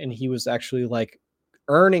catch, and he was actually like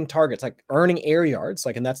earning targets, like earning air yards,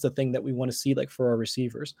 and that's the thing that we want to see for our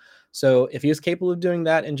receivers. So if he was capable of doing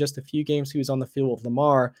that in just a few games he was on the field with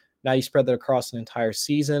Lamar, now you spread that across an entire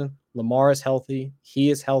season. Lamar is healthy.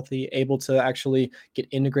 He is healthy, able to actually get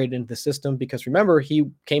integrated into the system, because remember,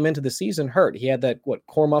 he came into the season hurt. He had that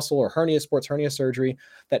core muscle or sports hernia surgery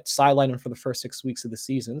that sidelined him for the first 6 weeks of the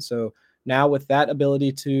season. So now with that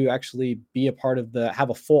ability to actually be a part of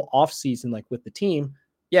have a full off season with the team,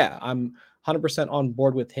 yeah, I'm 100% on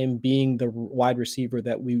board with him being the wide receiver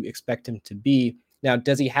that we expect him to be. Now,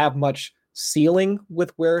 does he have much ceiling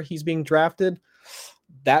with where he's being drafted?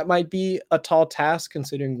 That might be a tall task,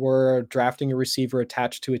 considering we're drafting a receiver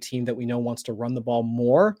attached to a team that we know wants to run the ball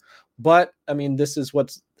more. But I mean, this is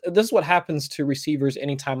what happens to receivers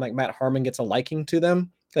anytime Matt Harmon gets a liking to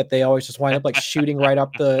them, that they always just wind up shooting right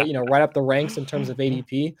up the ranks in terms of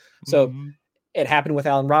ADP. So it happened with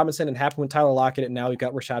Allen Robinson, and happened with Tyler Lockett, and now we've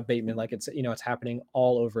got Rashad Bateman. It's happening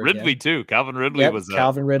all over Ridley again. too. Calvin Ridley was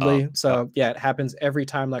Calvin Ridley. It happens every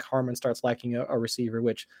time Harmon starts liking a receiver,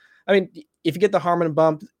 which, I mean, if you get the Harmon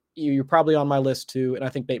bump, you're probably on my list too, and I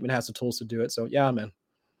think Bateman has the tools to do it. So yeah, I'm in.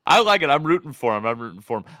 I like it. I'm rooting for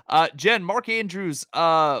him. Jen, Mark Andrews,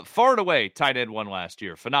 far and away tight end one last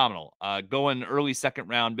year. Phenomenal. Going early 2nd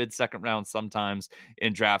round, mid 2nd round sometimes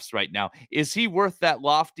in drafts right now. Is he worth that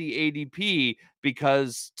lofty ADP?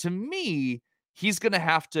 Because to me, he's going to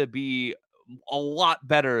have to be a lot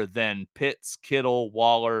better than Pitts, Kittle,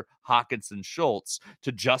 Waller, Hawkinson, Schultz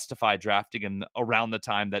to justify drafting him around the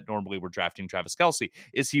time that normally we're drafting Travis Kelce.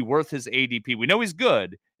 Is he worth his ADP? We know he's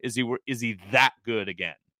good. Is he that good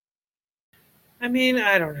again? I mean,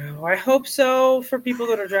 I don't know. I hope so for people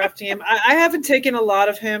that are drafting him. I haven't taken a lot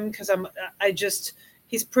of him because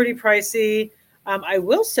he's pretty pricey. I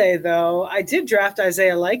will say, though, I did draft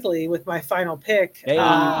Isaiah Likely with my final pick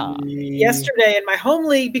yesterday in my home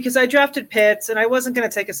league, because I drafted Pitts and I wasn't going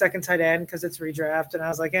to take a second tight end because it's redraft. And I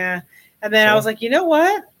was like, eh. And then I was like, you know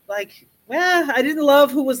what? I didn't love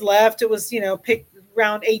who was left. It was, pick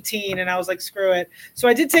round 18, and I was like, screw it. So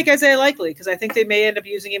I did take Isaiah Likely because I think they may end up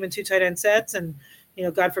using him in 2 tight end sets, and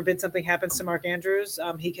God forbid something happens to Mark Andrews,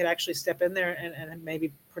 he could actually step in there and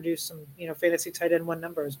maybe produce some fantasy tight end 1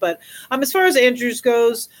 numbers. But as far as Andrews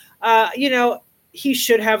goes, he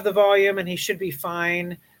should have the volume and he should be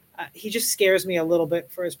fine. He just scares me a little bit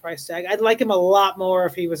for his price tag. I'd like him a lot more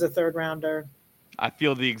if he was a 3rd rounder. I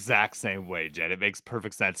feel the exact same way, Jen. It makes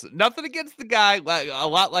perfect sense. Nothing against the guy. A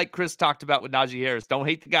lot like Chris talked about with Najee Harris. Don't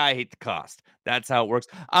hate the guy, hate the cost. That's how it works.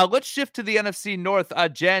 Let's shift to the NFC North.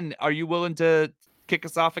 Jen, are you willing to kick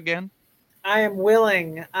us off again? I am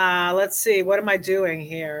willing. Let's see. What am I doing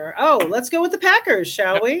here? Oh, let's go with the Packers,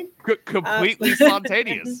 shall we? Completely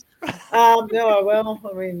spontaneous. No, well,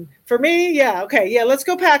 I mean, for me, yeah. Okay, yeah, let's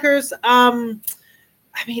go Packers. I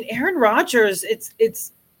mean, Aaron Rodgers,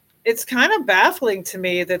 it's kind of baffling to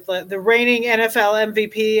me that the reigning NFL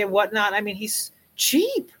MVP and whatnot, I mean, he's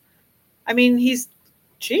cheap.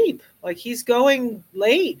 He's going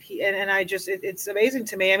late. It's amazing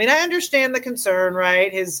to me. I mean, I understand the concern,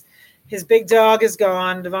 right? His big dog is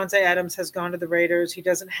gone. Devontae Adams has gone to the Raiders. He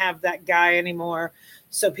doesn't have that guy anymore.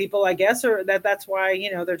 So people, I guess, that's why,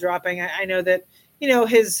 they're dropping. I know that,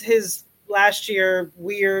 his last year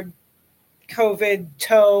weird COVID,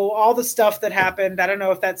 toe, all the stuff that happened. I don't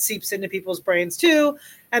know if that seeps into people's brains too,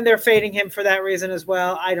 and they're fading him for that reason as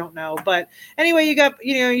well. I don't know, but anyway,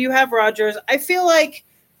 you have Rodgers. I feel like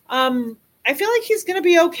he's going to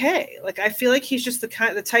be okay. I feel like he's just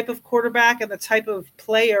the type of quarterback and the type of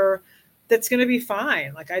player that's going to be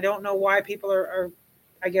fine. I don't know why people are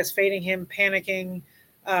I guess, fading him, panicking.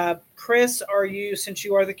 Chris, since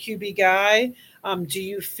you are the QB guy, do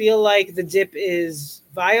you feel like the dip is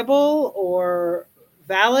viable or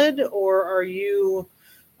valid, or are you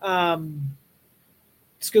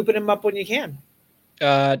scooping him up when you can?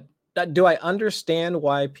 Do I understand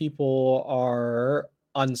why people are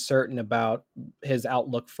uncertain about his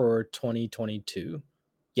outlook for 2022?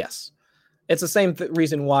 Yes. It's the same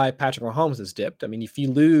reason why Patrick Mahomes has dipped. I mean, if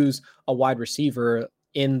you lose a wide receiver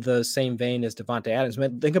in the same vein as Devontae Adams,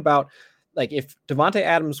 man, think about like if Devontae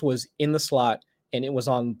Adams was in the slot and it was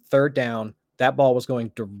on third down, that ball was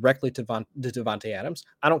going directly to Devontae Adams.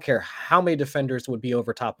 I don't care how many defenders would be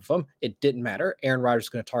over top of him. It didn't matter. Aaron Rodgers is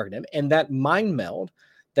going to target him. And that mind meld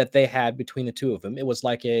that they had between the two of them, it was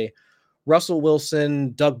like a Russell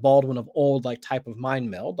Wilson, Doug Baldwin of old, like type of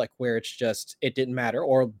mind meld, like where it's just, it didn't matter.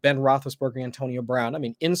 Or Ben Roethlisberger, Antonio Brown. I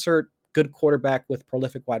mean, insert good quarterback with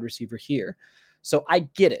prolific wide receiver here. So I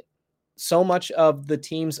get it. So much of the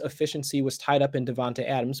team's efficiency was tied up in Devontae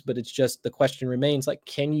Adams, but it's just the question remains, like,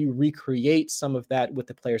 can you recreate some of that with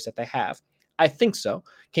the players that they have? I think so.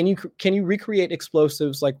 Can you recreate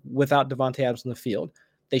explosives like without Devontae Adams in the field?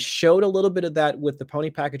 They showed a little bit of that with the pony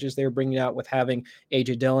packages they were bringing out with having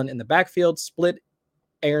A.J. Dillon in the backfield, split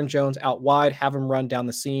Aaron Jones out wide, have him run down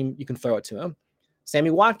the seam. You can throw it to him. Sammy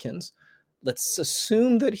Watkins, let's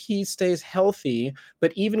assume that he stays healthy.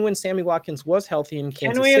 But even when Sammy Watkins was healthy in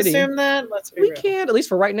Kansas City, can we assume that? We can, at least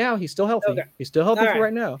for right now. He's still healthy. Okay. He's still healthy for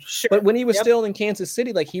right now. Sure. But when he was still in Kansas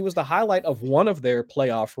City, like he was the highlight of one of their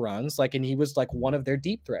playoff runs, like, and he was like one of their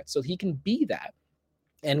deep threats. So he can be that.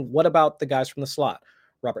 And what about the guys from the slot?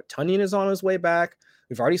 Robert Tonyan is on his way back.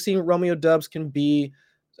 We've already seen what Romeo Doubs can be.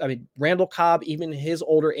 I mean, Randall Cobb, even his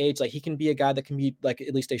older age, like he can be a guy that can be like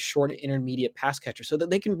at least a short intermediate pass catcher so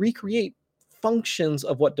that they can recreate functions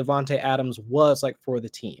of what Devontae Adams was like for the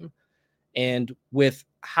team. And with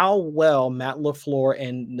how well Matt LaFleur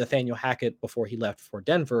and Nathaniel Hackett, before he left for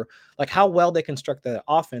Denver, like how well they construct that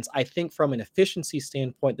offense, I think from an efficiency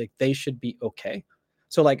standpoint, like they should be okay.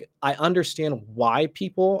 So like, I understand why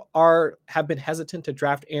people have been hesitant to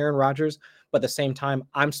draft Aaron Rodgers, but at the same time,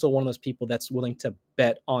 I'm still one of those people that's willing to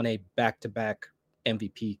bet on a back-to-back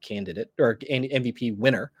MVP candidate or an MVP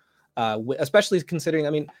winner, especially considering, I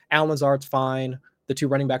mean, Allen Lazard's fine. The two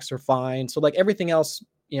running backs are fine. So like everything else,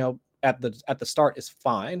 you know, at the start is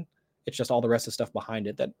fine. It's just all the rest of the stuff behind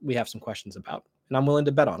it that we have some questions about, and I'm willing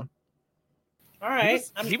to bet on him. All right.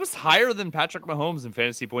 He was higher than Patrick Mahomes in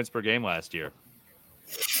fantasy points per game last year.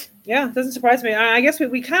 Yeah, it doesn't surprise me. I guess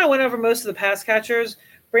we kind of went over most of the pass catchers.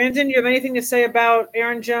 Brandon, you have anything to say about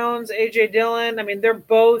Aaron Jones, A.J. Dillon? I mean, they're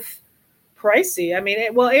both pricey. I mean,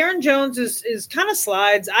 Aaron Jones is kind of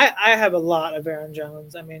slides. I have a lot of Aaron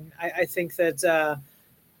Jones. I mean, I think that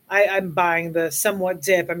I'm buying the somewhat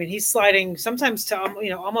dip. I mean, he's sliding sometimes to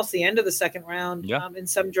almost the end of the second round in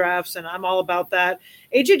some drafts, and I'm all about that.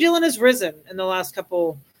 A.J. Dillon has risen in the last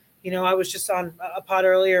couple. I was just on a pod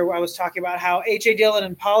earlier where I was talking about how A.J. Dillon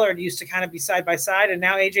and Pollard used to kind of be side by side, and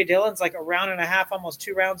now A.J. Dillon's like a round and a half, almost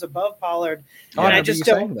 2 rounds above Pollard. Oh, and I just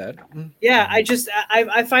don't. That. Yeah,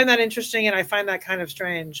 I find that interesting, and I find that kind of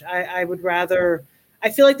strange. I would rather.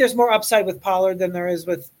 I feel like there's more upside with Pollard than there is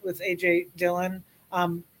with A.J. Dillon,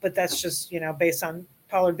 but that's just based on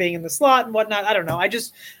Pollard being in the slot and whatnot. I don't know.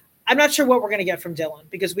 I'm not sure what we're going to get from Dillon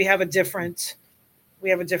because we have a different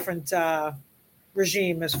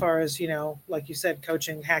regime as far as like you said,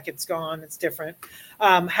 coaching. Hackett's gone. It's different.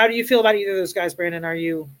 How do you feel about either of those guys, Brandon?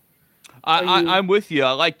 I'm with you.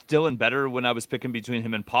 I liked Dillon better when I was picking between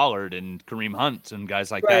him and Pollard and Kareem Hunt and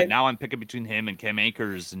guys like that. Now I'm picking between him and Cam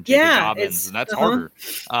Akers and J.K. Dobbins, and that's harder.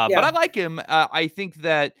 But I like him. I think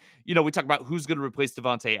that we talk about who's going to replace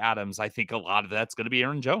Devontae Adams. I think a lot of that's going to be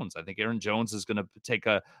Aaron Jones. I think Aaron Jones is going to take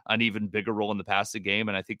an even bigger role in the passing game,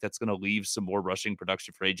 and I think that's going to leave some more rushing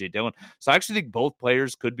production for A.J. Dillon. So I actually think both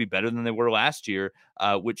players could be better than they were last year,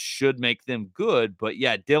 which should make them good. But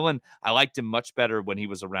yeah, Dillon, I liked him much better when he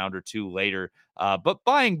was a round or two later. But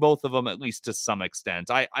buying both of them, at least to some extent.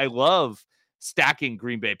 I love stacking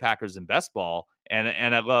Green Bay Packers in best ball,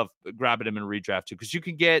 and I love grabbing him in redraft too, because you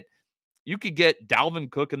could get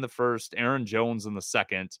Dalvin Cook in the first, Aaron Jones in the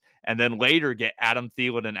second, and then later get Adam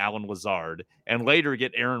Thielen and Allen Lazard, and later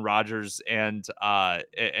get Aaron Rodgers and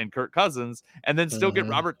Kirk Cousins, and then still get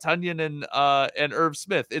Robert Tonyan and Irv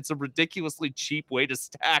Smith. It's a ridiculously cheap way to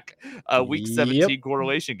stack Week 17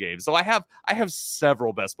 correlation games. So I have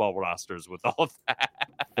several best ball rosters with all of that.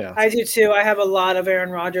 Yeah. I do too. I have a lot of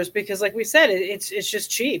Aaron Rodgers because, like we said, it's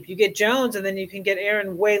just cheap. You get Jones, and then you can get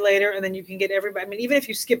Aaron way later, and then you can get everybody. I mean, even if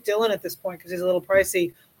you skip Dillon at this point because he's a little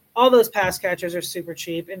pricey, all those pass catchers are super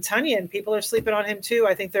cheap. And Tonyan, people are sleeping on him too.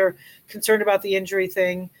 I think they're concerned about the injury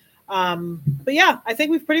thing. But yeah, I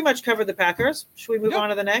think we've pretty much covered the Packers. Should we move on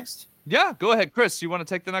to the next? Yeah, go ahead, Chris. You want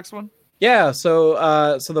to take the next one? Yeah. So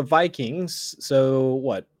the Vikings. So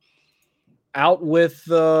what? Out with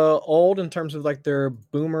the old in terms of like their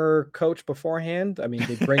boomer coach beforehand. I mean,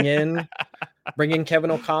 they bring in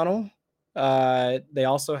Kevin O'Connell. They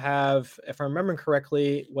also have, if I'm remembering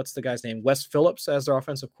correctly, what's the guy's name? Wes Phillips as their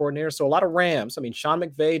offensive coordinator. So a lot of Rams. I mean, Sean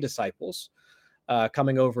McVay disciples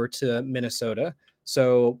coming over to Minnesota.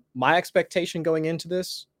 So my expectation going into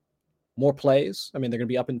this, more plays. I mean, they're going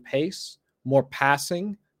to be up in pace, more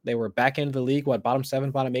passing. They were back into the league, bottom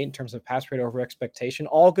 7, bottom 8 in terms of pass rate over expectation.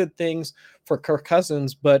 All good things for Kirk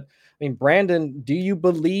Cousins. But I mean, Brandon, do you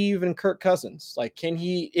believe in Kirk Cousins? Like, can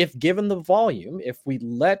he, if given the volume, if we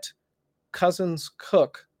let Cousins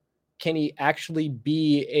cook, can he actually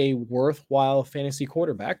be a worthwhile fantasy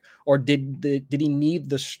quarterback, or did he need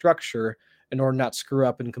the structure in order not screw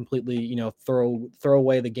up and completely, throw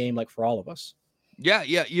away the game like for all of us? Yeah.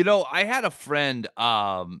 I had a friend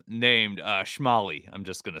named Schmally, I'm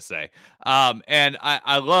just gonna say. And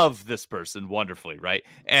I love this person wonderfully, right?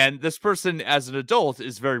 And this person as an adult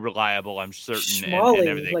is very reliable, I'm certain, Schmally, and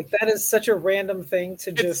everything. Like, that is such a random thing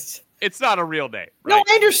to it's not a real name, right? No,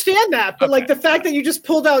 I understand that, but like the fact that you just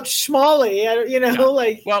pulled out Schmally,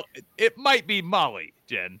 like, well, it might be Molly,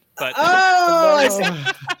 Jen, but I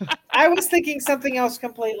was thinking something else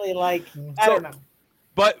completely. Like, I don't know.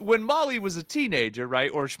 But when Molly was a teenager, right,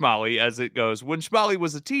 or Schmally as it goes, when Schmally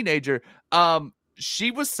was a teenager, she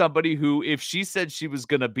was somebody who, if she said she was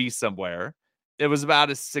going to be somewhere, it was about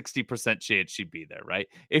a 60% chance she'd be there, right?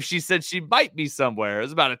 If she said she might be somewhere, it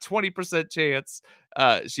was about a 20% chance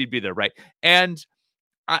she'd be there, right? And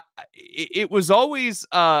it was always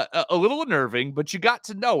a little unnerving, but you got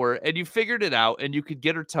to know her and you figured it out and you could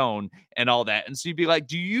get her tone and all that. And so you'd be like,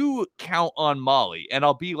 do you count on Molly? And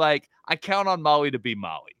I'll be like, I count on Molly to be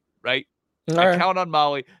Molly, right? I count on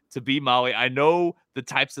Molly to be Molly. I know the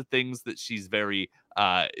types of things that she's very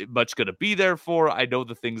much going to be there for. I know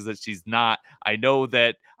the things that she's not. I know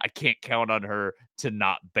that I can't count on her to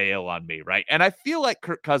not bail on me, right? And I feel like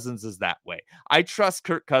Kirk Cousins is that way. I trust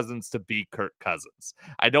Kirk Cousins to be Kirk Cousins.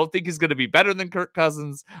 I don't think he's going to be better than Kirk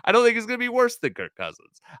Cousins. I don't think he's going to be worse than Kirk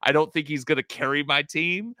Cousins. I don't think he's going to carry my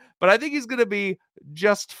team, but I think he's going to be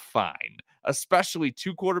just fine. Especially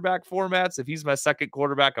 2 quarterback formats. If he's my second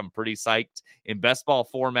quarterback, I'm pretty psyched. In best ball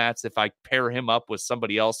formats, if I pair him up with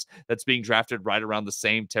somebody else that's being drafted right around the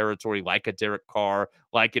same territory, like a Derek Carr,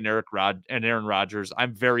 like an Aaron Rodgers,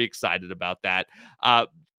 I'm very excited about that.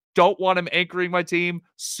 Don't want him anchoring my team.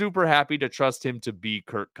 Super happy to trust him to be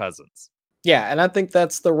Kirk Cousins. Yeah, and I think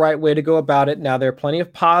that's the right way to go about it. Now, there are plenty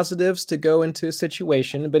of positives to go into a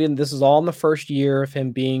situation, but this is all in the first year of him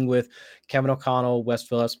being with Kevin O'Connell, Wes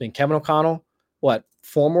Phillips. Kevin O'Connell,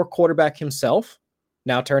 former quarterback himself,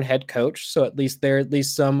 now turned head coach. So at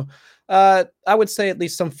least some, I would say at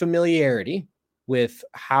least some familiarity with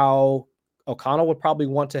how O'Connell would probably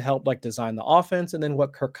want to help design the offense, and then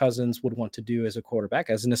what Kirk Cousins would want to do as a quarterback,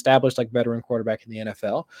 as an established veteran quarterback in the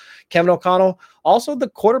NFL. Kevin O'Connell, also the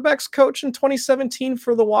quarterbacks coach in 2017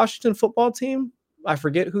 for the Washington football team. I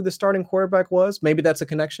forget who the starting quarterback was. Maybe that's a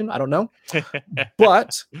connection. I don't know.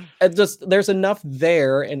 But there's enough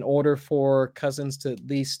there in order for Cousins to at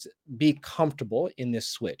least be comfortable in this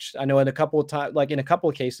switch. I know in a couple of times, in a couple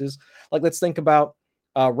of cases, let's think about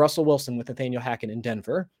Russell Wilson with Nathaniel Hackett in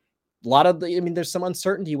Denver. A lot of there's some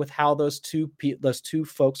uncertainty with how those two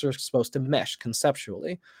folks are supposed to mesh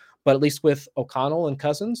conceptually, but at least with O'Connell and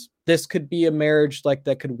Cousins, this could be a marriage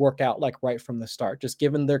that could work out right from the start, just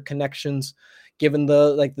given their connections, given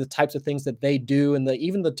the types of things that they do, and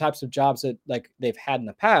even the types of jobs that they've had in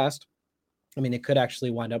the past. It could actually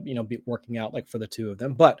wind up, be working out for the two of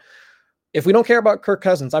them. But if we don't care about Kirk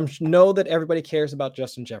Cousins, I know that everybody cares about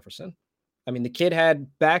Justin Jefferson. The kid had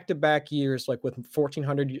back-to-back years with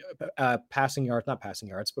 1,400 not passing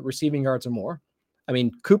yards, but receiving yards or more.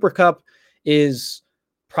 Cooper Kupp is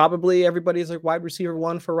probably everybody's wide receiver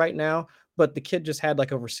 1 for right now, but the kid just had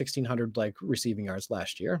over 1,600 receiving yards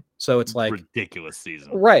last year. So it's ridiculous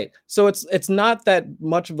season. Right. So it's not that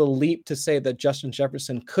much of a leap to say that Justin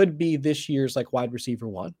Jefferson could be this year's wide receiver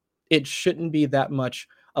 1. It shouldn't be that much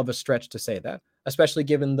of a stretch to say that, especially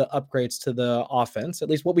given the upgrades to the offense, at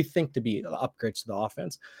least what we think to be the upgrades to the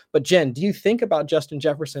offense. But Jen, do you think about Justin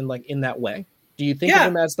Jefferson in that way? Do you think of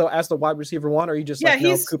him as the wide receiver 1, or are you just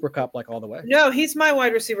no, Cooper Kupp all the way? No, he's my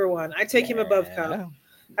wide receiver 1. I take him above Kupp.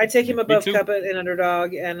 I take him above Kupp in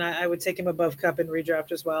underdog, and I would take him above Kupp in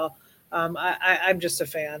redraft as well. I'm just a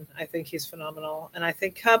fan. I think he's phenomenal, and I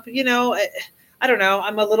think Kupp, I don't know.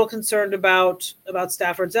 I'm a little concerned about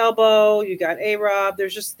Stafford's elbow. You got A-Rob.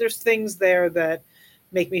 There's things there that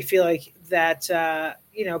make me feel like that,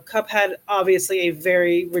 Kupp had obviously a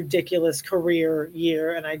very ridiculous career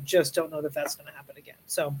year, and I just don't know that that's going to happen again.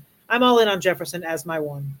 So I'm all in on Jefferson as my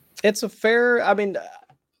 1. It's a fair,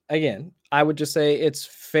 again, I would just say it's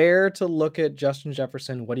fair to look at Justin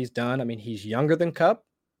Jefferson, what he's done. He's younger than Kupp.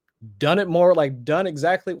 done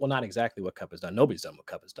exactly, well, not exactly what Kupp has done. Nobody's done what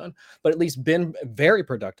Kupp has done, but at least been very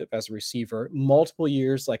productive as a receiver multiple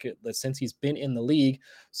years, since he's been in the league.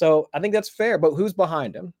 So I think that's fair. But who's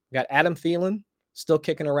behind him? We got Adam Thielen still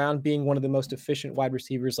kicking around, being one of the most efficient wide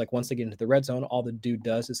receivers. Like once they get into the red zone, all the dude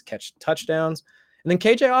does is catch touchdowns. And then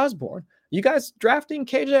KJ Osborne. You guys drafting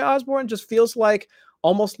KJ Osborne just feels like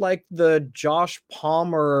almost like the Josh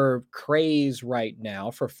Palmer craze right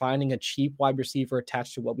now for finding a cheap wide receiver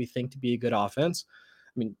attached to what we think to be a good offense.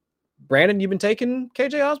 I mean, Brandon, you've been taking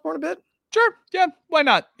KJ Osborne a bit? Sure. Yeah. Why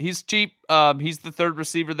not? He's cheap. He's the third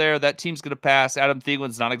receiver there. That team's going to pass. Adam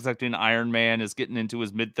Thielen's not exactly an Iron Man, is getting into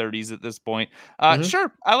his mid-30s at this point.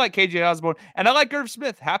 Sure. I like KJ Osborne, and I like Irv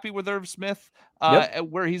Smith. Happy with Irv Smith.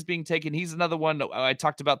 Where he's being taken. He's another one. I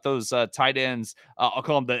talked about those tight ends. I'll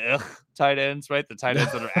call them the tight ends, right? The tight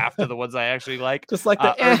ends that are after the ones I actually like. Just like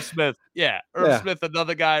the Irv Smith. Yeah. Irv Smith,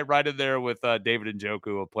 another guy right in there with David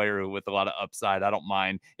Njoku, a player with a lot of upside. I don't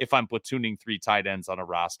mind if I'm platooning 3 tight ends on a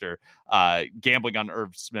roster. Gambling on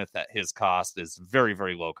Irv Smith at his cost is very,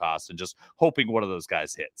 very low cost, and just hoping one of those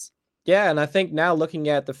guys hits. Yeah, and I think now looking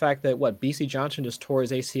at the fact that BC Johnson just tore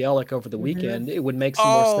his ACL over the weekend, it would make some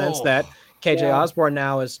more sense that KJ Osborne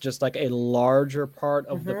now is just like a larger part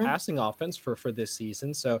of the passing offense for this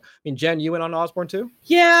season. So, I mean, Jen, you went on Osborne too?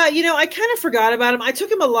 Yeah, I kind of forgot about him. I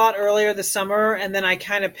took him a lot earlier this summer, and then I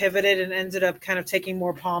kind of pivoted and ended up kind of taking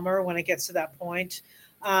more Palmer when it gets to that point.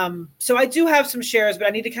 So I do have some shares, but I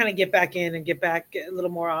need to kind of get back in and get a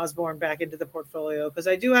little more Osborne back into the portfolio, because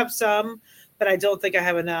I do have some, but I don't think I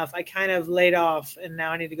have enough. I kind of laid off, and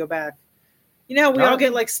now I need to go back. We all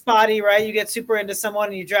get like spotty, right? You get super into someone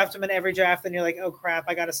and you draft them in every draft, and you're like, oh crap,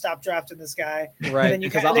 I got to stop drafting this guy. Right. And then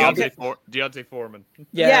Deontay Foreman.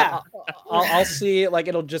 Yeah. I'll see, like,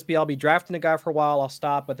 it'll just be, I'll be drafting a guy for a while, I'll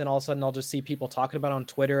stop, but then all of a sudden I'll just see people talking about it on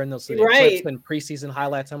Twitter, and they'll see clips and preseason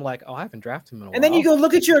highlights. I'm like, oh, I haven't drafted him in a while. And then you go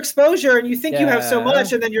look at your exposure and you think you have so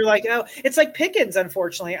much, and then you're like, oh, it's like Pickens,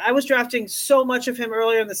 unfortunately. I was drafting so much of him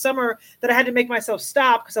earlier in the summer that I had to make myself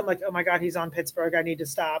stop, because I'm like, oh my God, he's on Pittsburgh. I need to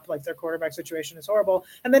stop. Like, their quarterback situation is horrible.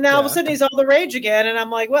 And then now all of a sudden he's all the rage again, and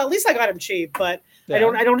I'm like, well, at least I got him cheap, but I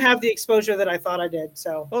don't have the exposure that I thought I did.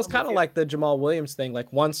 So it's kind of like the Jamal Williams thing.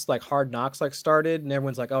 Like, once like Hard Knocks started, and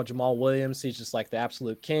everyone's like, oh, Jamal Williams, he's just like the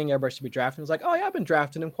absolute king. Everybody should be drafting. It's like, oh yeah, I've been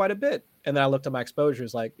drafting him quite a bit. And then I looked at my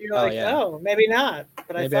exposures, like, maybe not.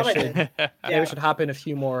 But maybe I did. Maybe we should hop in a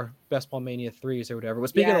few more Best Ball Mania 3s or whatever. But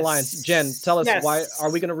speaking of Lions, Jen, tell us, why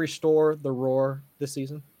are we going to restore the roar this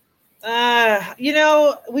season?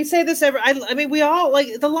 We say this we all,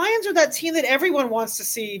 like, the Lions are that team that everyone wants to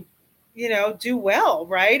see, do well,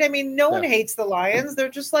 right? I mean, no one hates the Lions. They're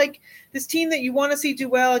just like this team that you want to see do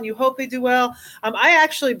well, and you hope they do well. I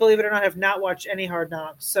actually, believe it or not, have not watched any Hard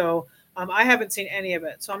Knocks, so I haven't seen any of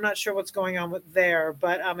it, so I'm not sure what's going on with there.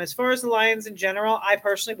 But as far as the Lions in general, I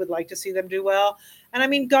personally would like to see them do well. And I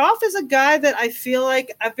mean, Goff is a guy that I feel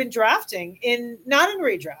like I've been drafting not in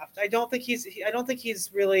redraft. I don't think he's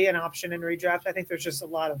really an option in redraft. I think there's just a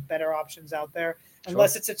lot of better options out there,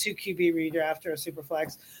 unless it's a 2 QB redraft or a super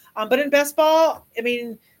flex. But in best ball, I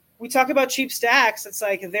mean, we talk about cheap stacks. It's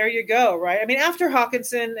like, there you go, right? I mean, after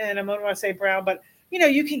Hawkinson and Amon-Ra St. Brown, but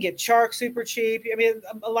you can get Chark super cheap. I mean,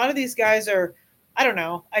 a lot of these guys are, I don't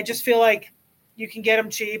know. I just feel like you can get them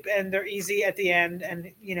cheap and they're easy at the end. And,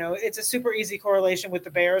 it's a super easy correlation with the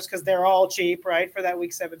Bears because they're all cheap, right, for that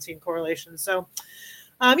week 17 correlation. So,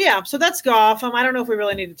 so that's Goff. I don't know if we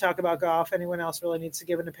really need to talk about Goff. Anyone else really needs to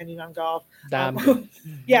give an opinion on Goff?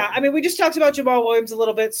 We just talked about Jamal Williams a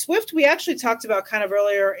little bit. Swift, we actually talked about kind of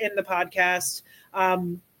earlier in the podcast.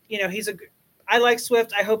 I like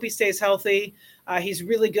Swift. I hope he stays healthy. He's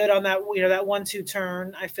really good on that, that 1-2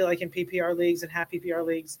 turn. I feel like in PPR leagues and half PPR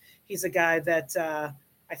leagues, he's a guy that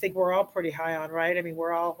I think we're all pretty high on, right? I mean,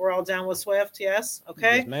 we're all down with Swift. Yes.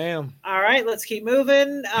 Okay. Yes, ma'am. All right. Let's keep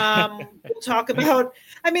moving. We'll talk about,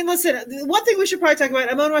 listen, one thing we should probably talk about,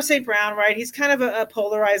 Amon-Ra St. Brown, right? He's kind of a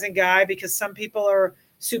polarizing guy because some people are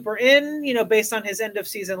super in, based on his end of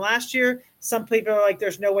season last year. Some people are like,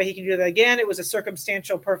 there's no way he can do that again. It was a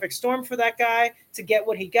circumstantial perfect storm for that guy to get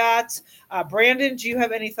what he got. Brandon, do you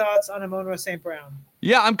have any thoughts on Amon-Ra St. Brown?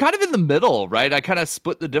 Yeah, I'm kind of in the middle, right? I kind of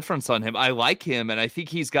split the difference on him. I like him, and I think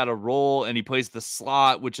he's got a role, and he plays the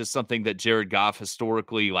slot, which is something that Jared Goff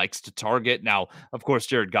historically likes to target. Now, of course,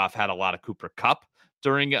 Jared Goff had a lot of Cooper Kupp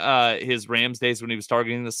during his Rams days when he was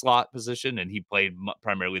targeting the slot position, and he played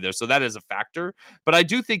primarily there. So that is a factor. But I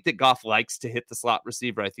do think that Goff likes to hit the slot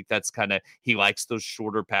receiver. I think that's he likes those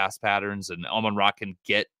shorter pass patterns, and Amon-Ra can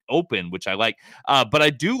get open, which I like. But I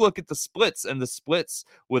do look at the splits, and the splits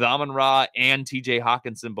with Amon-Ra and TJ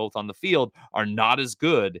Hawkinson both on the field are not as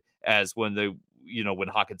good as when when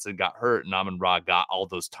Hawkinson got hurt and Amon-Ra got all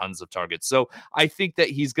those tons of targets. So I think that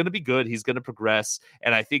he's going to be good. He's going to progress.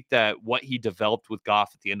 And I think that what he developed with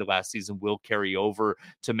Goff at the end of last season will carry over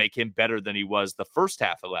to make him better than he was the first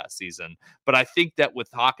half of last season. But I think that with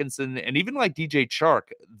Hawkinson and even like DJ Chark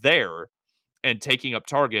there and taking up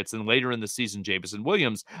targets, and later in the season, Jameson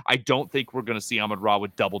Williams, I don't think we're going to see Amon-Ra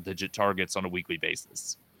with double-digit targets on a weekly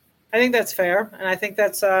basis. I think that's fair, and I think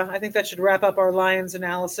that should wrap up our Lions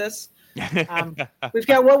analysis. We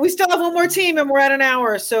still have one more team, and we're at an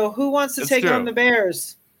hour. So who wants to take on the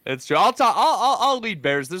Bears? It's true. I'll lead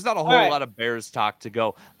Bears. There's not a whole lot of Bears talk to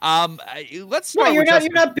go. Let's start. You're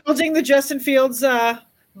not building the Justin Fields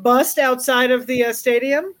bust outside of the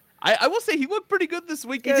stadium. I will say he looked pretty good this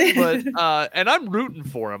weekend, but and I'm rooting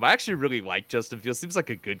for him. I actually really like Justin Fields. Seems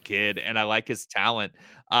like a good kid, and I like his talent.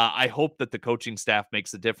 I hope that the coaching staff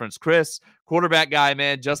makes a difference. Chris, quarterback guy,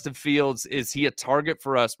 man, Justin Fields, is he a target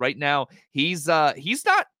for us right now? He's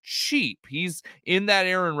not cheap. He's in that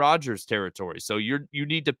Aaron Rodgers territory. So you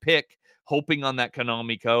need to pick, hoping on that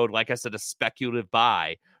Konami code. Like I said, a speculative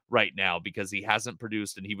buy right now because he hasn't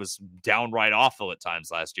produced and he was downright awful at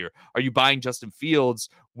times last year. Are you buying Justin Fields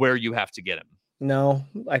where you have to get him? No,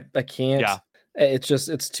 I can't. Yeah.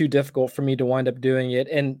 It's too difficult for me to wind up doing it.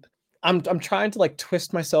 And I'm trying to like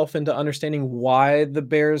twist myself into understanding why the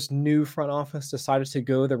Bears' new front office decided to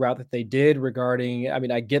go the route that they did regarding, I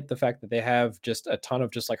mean, I get the fact that they have just a ton of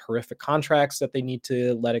just like horrific contracts that they need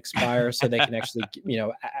to let expire so they can actually,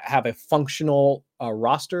 have a functional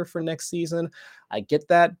roster for next season. I get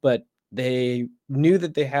that, but they knew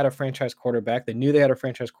that they had a franchise quarterback. They knew they had a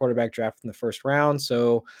franchise quarterback drafted in the first round.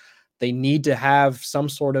 So they need to have some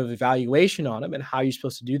sort of evaluation on him. And how are you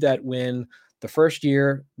supposed to do that when the first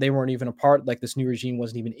year they weren't even a part, like this new regime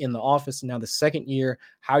wasn't even in the office. And now the second year,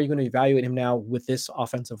 how are you going to evaluate him now with this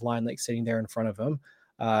offensive line, like sitting there in front of him?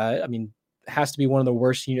 I mean, it has to be one of the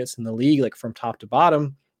worst units in the league, like from top to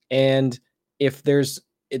bottom. And if there's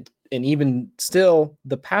it, and even still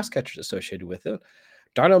the pass catchers associated with it,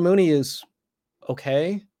 Darnell Mooney is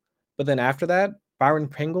okay. But then after that, Byron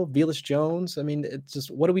Pringle, Velus Jones. I mean, it's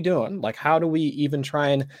just, what are we doing? Like, how do we even try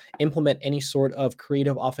and implement any sort of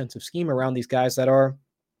creative offensive scheme around these guys that are,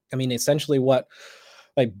 I mean, essentially what,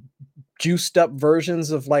 like juiced up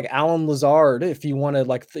versions of like Alan Lazard, if you want to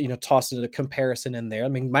like, toss a comparison in there. I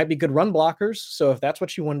mean, might be good run blockers. So if that's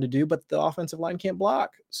what you wanted to do, but the offensive line can't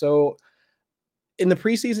block. So in the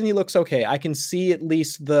preseason, he looks okay. I can see at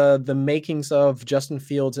least the makings of Justin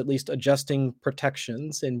Fields, at least adjusting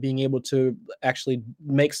protections and being able to actually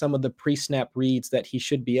make some of the pre-snap reads that he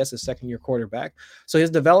should be as a second-year quarterback. So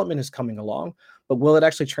his development is coming along, but will it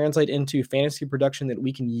actually translate into fantasy production that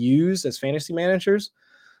we can use as fantasy managers?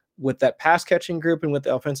 With that pass catching group and with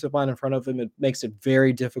the offensive line in front of him, it makes it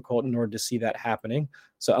very difficult in order to see that happening.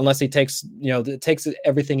 So unless he takes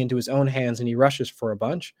everything into his own hands and he rushes for a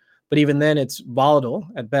bunch. But even then, it's volatile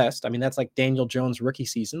at best. I mean, that's like Daniel Jones' rookie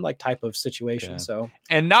season, like type of situation. Yeah. So,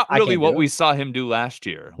 and not really what we saw him do last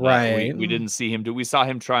year. Right. We didn't see him do. We saw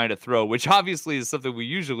him trying to throw, which obviously is something we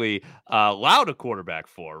usually allow a quarterback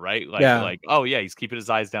for, right? Like, oh yeah, he's keeping his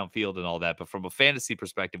eyes downfield and all that. But from a fantasy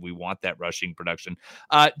perspective, we want that rushing production.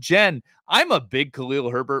 Jen, I'm a big Khalil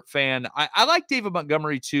Herbert fan. I like David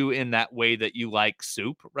Montgomery too, in that way that you like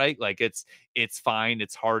soup, right? Like it's fine,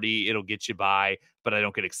 it's hearty, it'll get you by, but I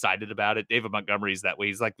don't get excited about it. David Montgomery's that way.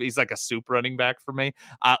 He's like a soup running back for me.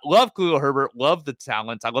 Love Khalil Herbert, love the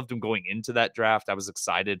talent. I loved him going into that draft. I was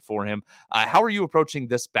excited for him. How are you approaching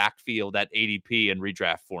this backfield at ADP and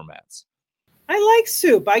redraft formats? I like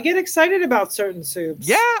soup. I get excited about certain soups.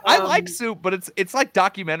 Yeah, I like soup, but it's like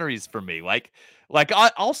documentaries for me. Like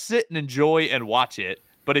I'll sit and enjoy and watch it.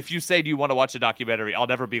 But if you say, do you want to watch a documentary? I'll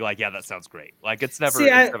never be like, yeah, that sounds great. Like it's never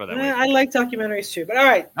that way. I like documentaries too. But all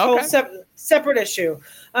right, separate issue.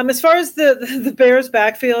 As far as the Bears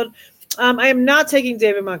backfield, I am not taking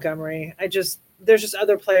David Montgomery. There's just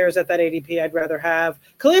other players at that ADP I'd rather have.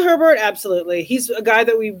 Khalil Herbert, absolutely. He's a guy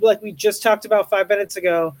that we just talked about 5 minutes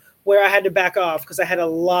ago, where I had to back off because I had a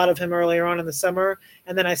lot of him earlier on in the summer,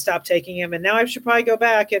 and then I stopped taking him. And now I should probably go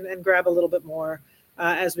back and grab a little bit more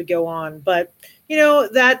as we go on. But,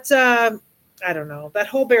 I don't know. That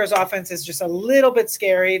whole Bears offense is just a little bit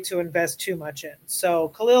scary to invest too much in. So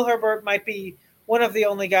Khalil Herbert might be one of the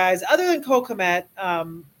only guys, other than Cole Kmet,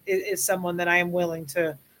 is someone that I am willing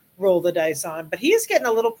to roll the dice on. But he is getting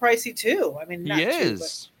a little pricey too. I mean, he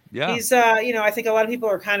is. Yeah. He's, I think a lot of people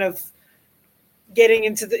are kind of getting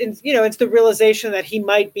into the realization that he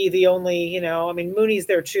might be the only, Mooney's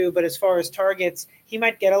there too, but as far as targets, he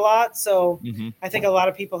might get a lot. So I think a lot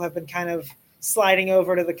of people have been kind of sliding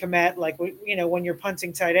over to the Kmet, like, when you're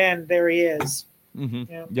punting tight end, there he is.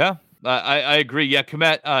 Mm-hmm. Yeah. I agree. Yeah,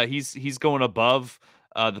 Komet, he's going above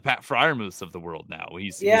the Pat Fryermuths of the world now.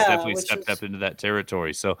 He's definitely stepped up into that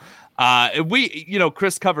territory. So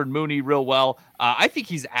Chris covered Mooney real well. I think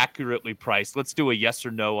he's accurately priced. Let's do a yes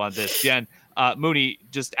or no on this. Jen, Mooney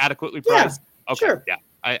just adequately priced? Yeah, okay, sure. Yeah,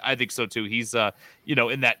 I think so too. He's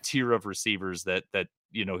in that tier of receivers that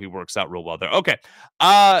he works out real well there. Okay.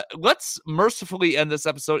 Let's mercifully end this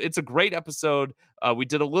episode. It's a great episode. We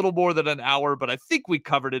did a little more than an hour, but I think we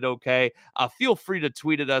covered it okay. Feel free to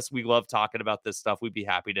tweet at us. We love talking about this stuff. We'd be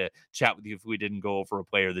happy to chat with you if we didn't go over a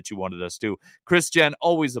player that you wanted us to. Chris, Jen,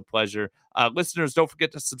 always a pleasure. Listeners, don't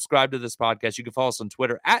forget to subscribe to this podcast. You can follow us on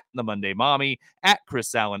Twitter at The Monday Mommy, at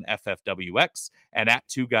Chris Allen FFWX, and at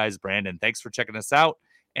Two Guys Brandon. Thanks for checking us out.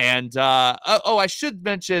 And I should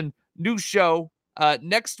mention, new show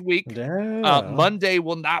next week. Monday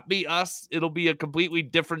will not be us. It'll be a completely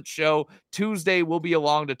different show. Tuesday we'll be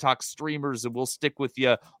along to talk streamers, and we'll stick with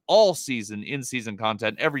you all season, in-season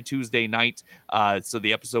content every Tuesday night. So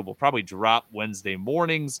the episode will probably drop Wednesday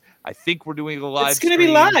mornings. I think we're doing a live. It's going to be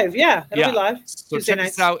live. Yeah, it'll be live. So Tuesday check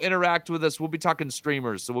us out. Interact with us. We'll be talking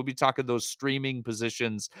streamers. So we'll be talking those streaming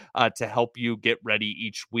positions to help you get ready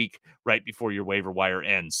each week right before your waiver wire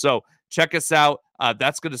ends. So check us out.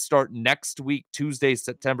 That's going to start next week, Tuesday,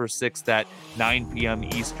 September 6th at 9 p.m.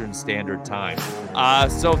 Eastern Standard Time.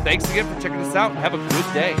 So thanks again for checking us out, and have a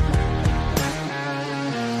good day.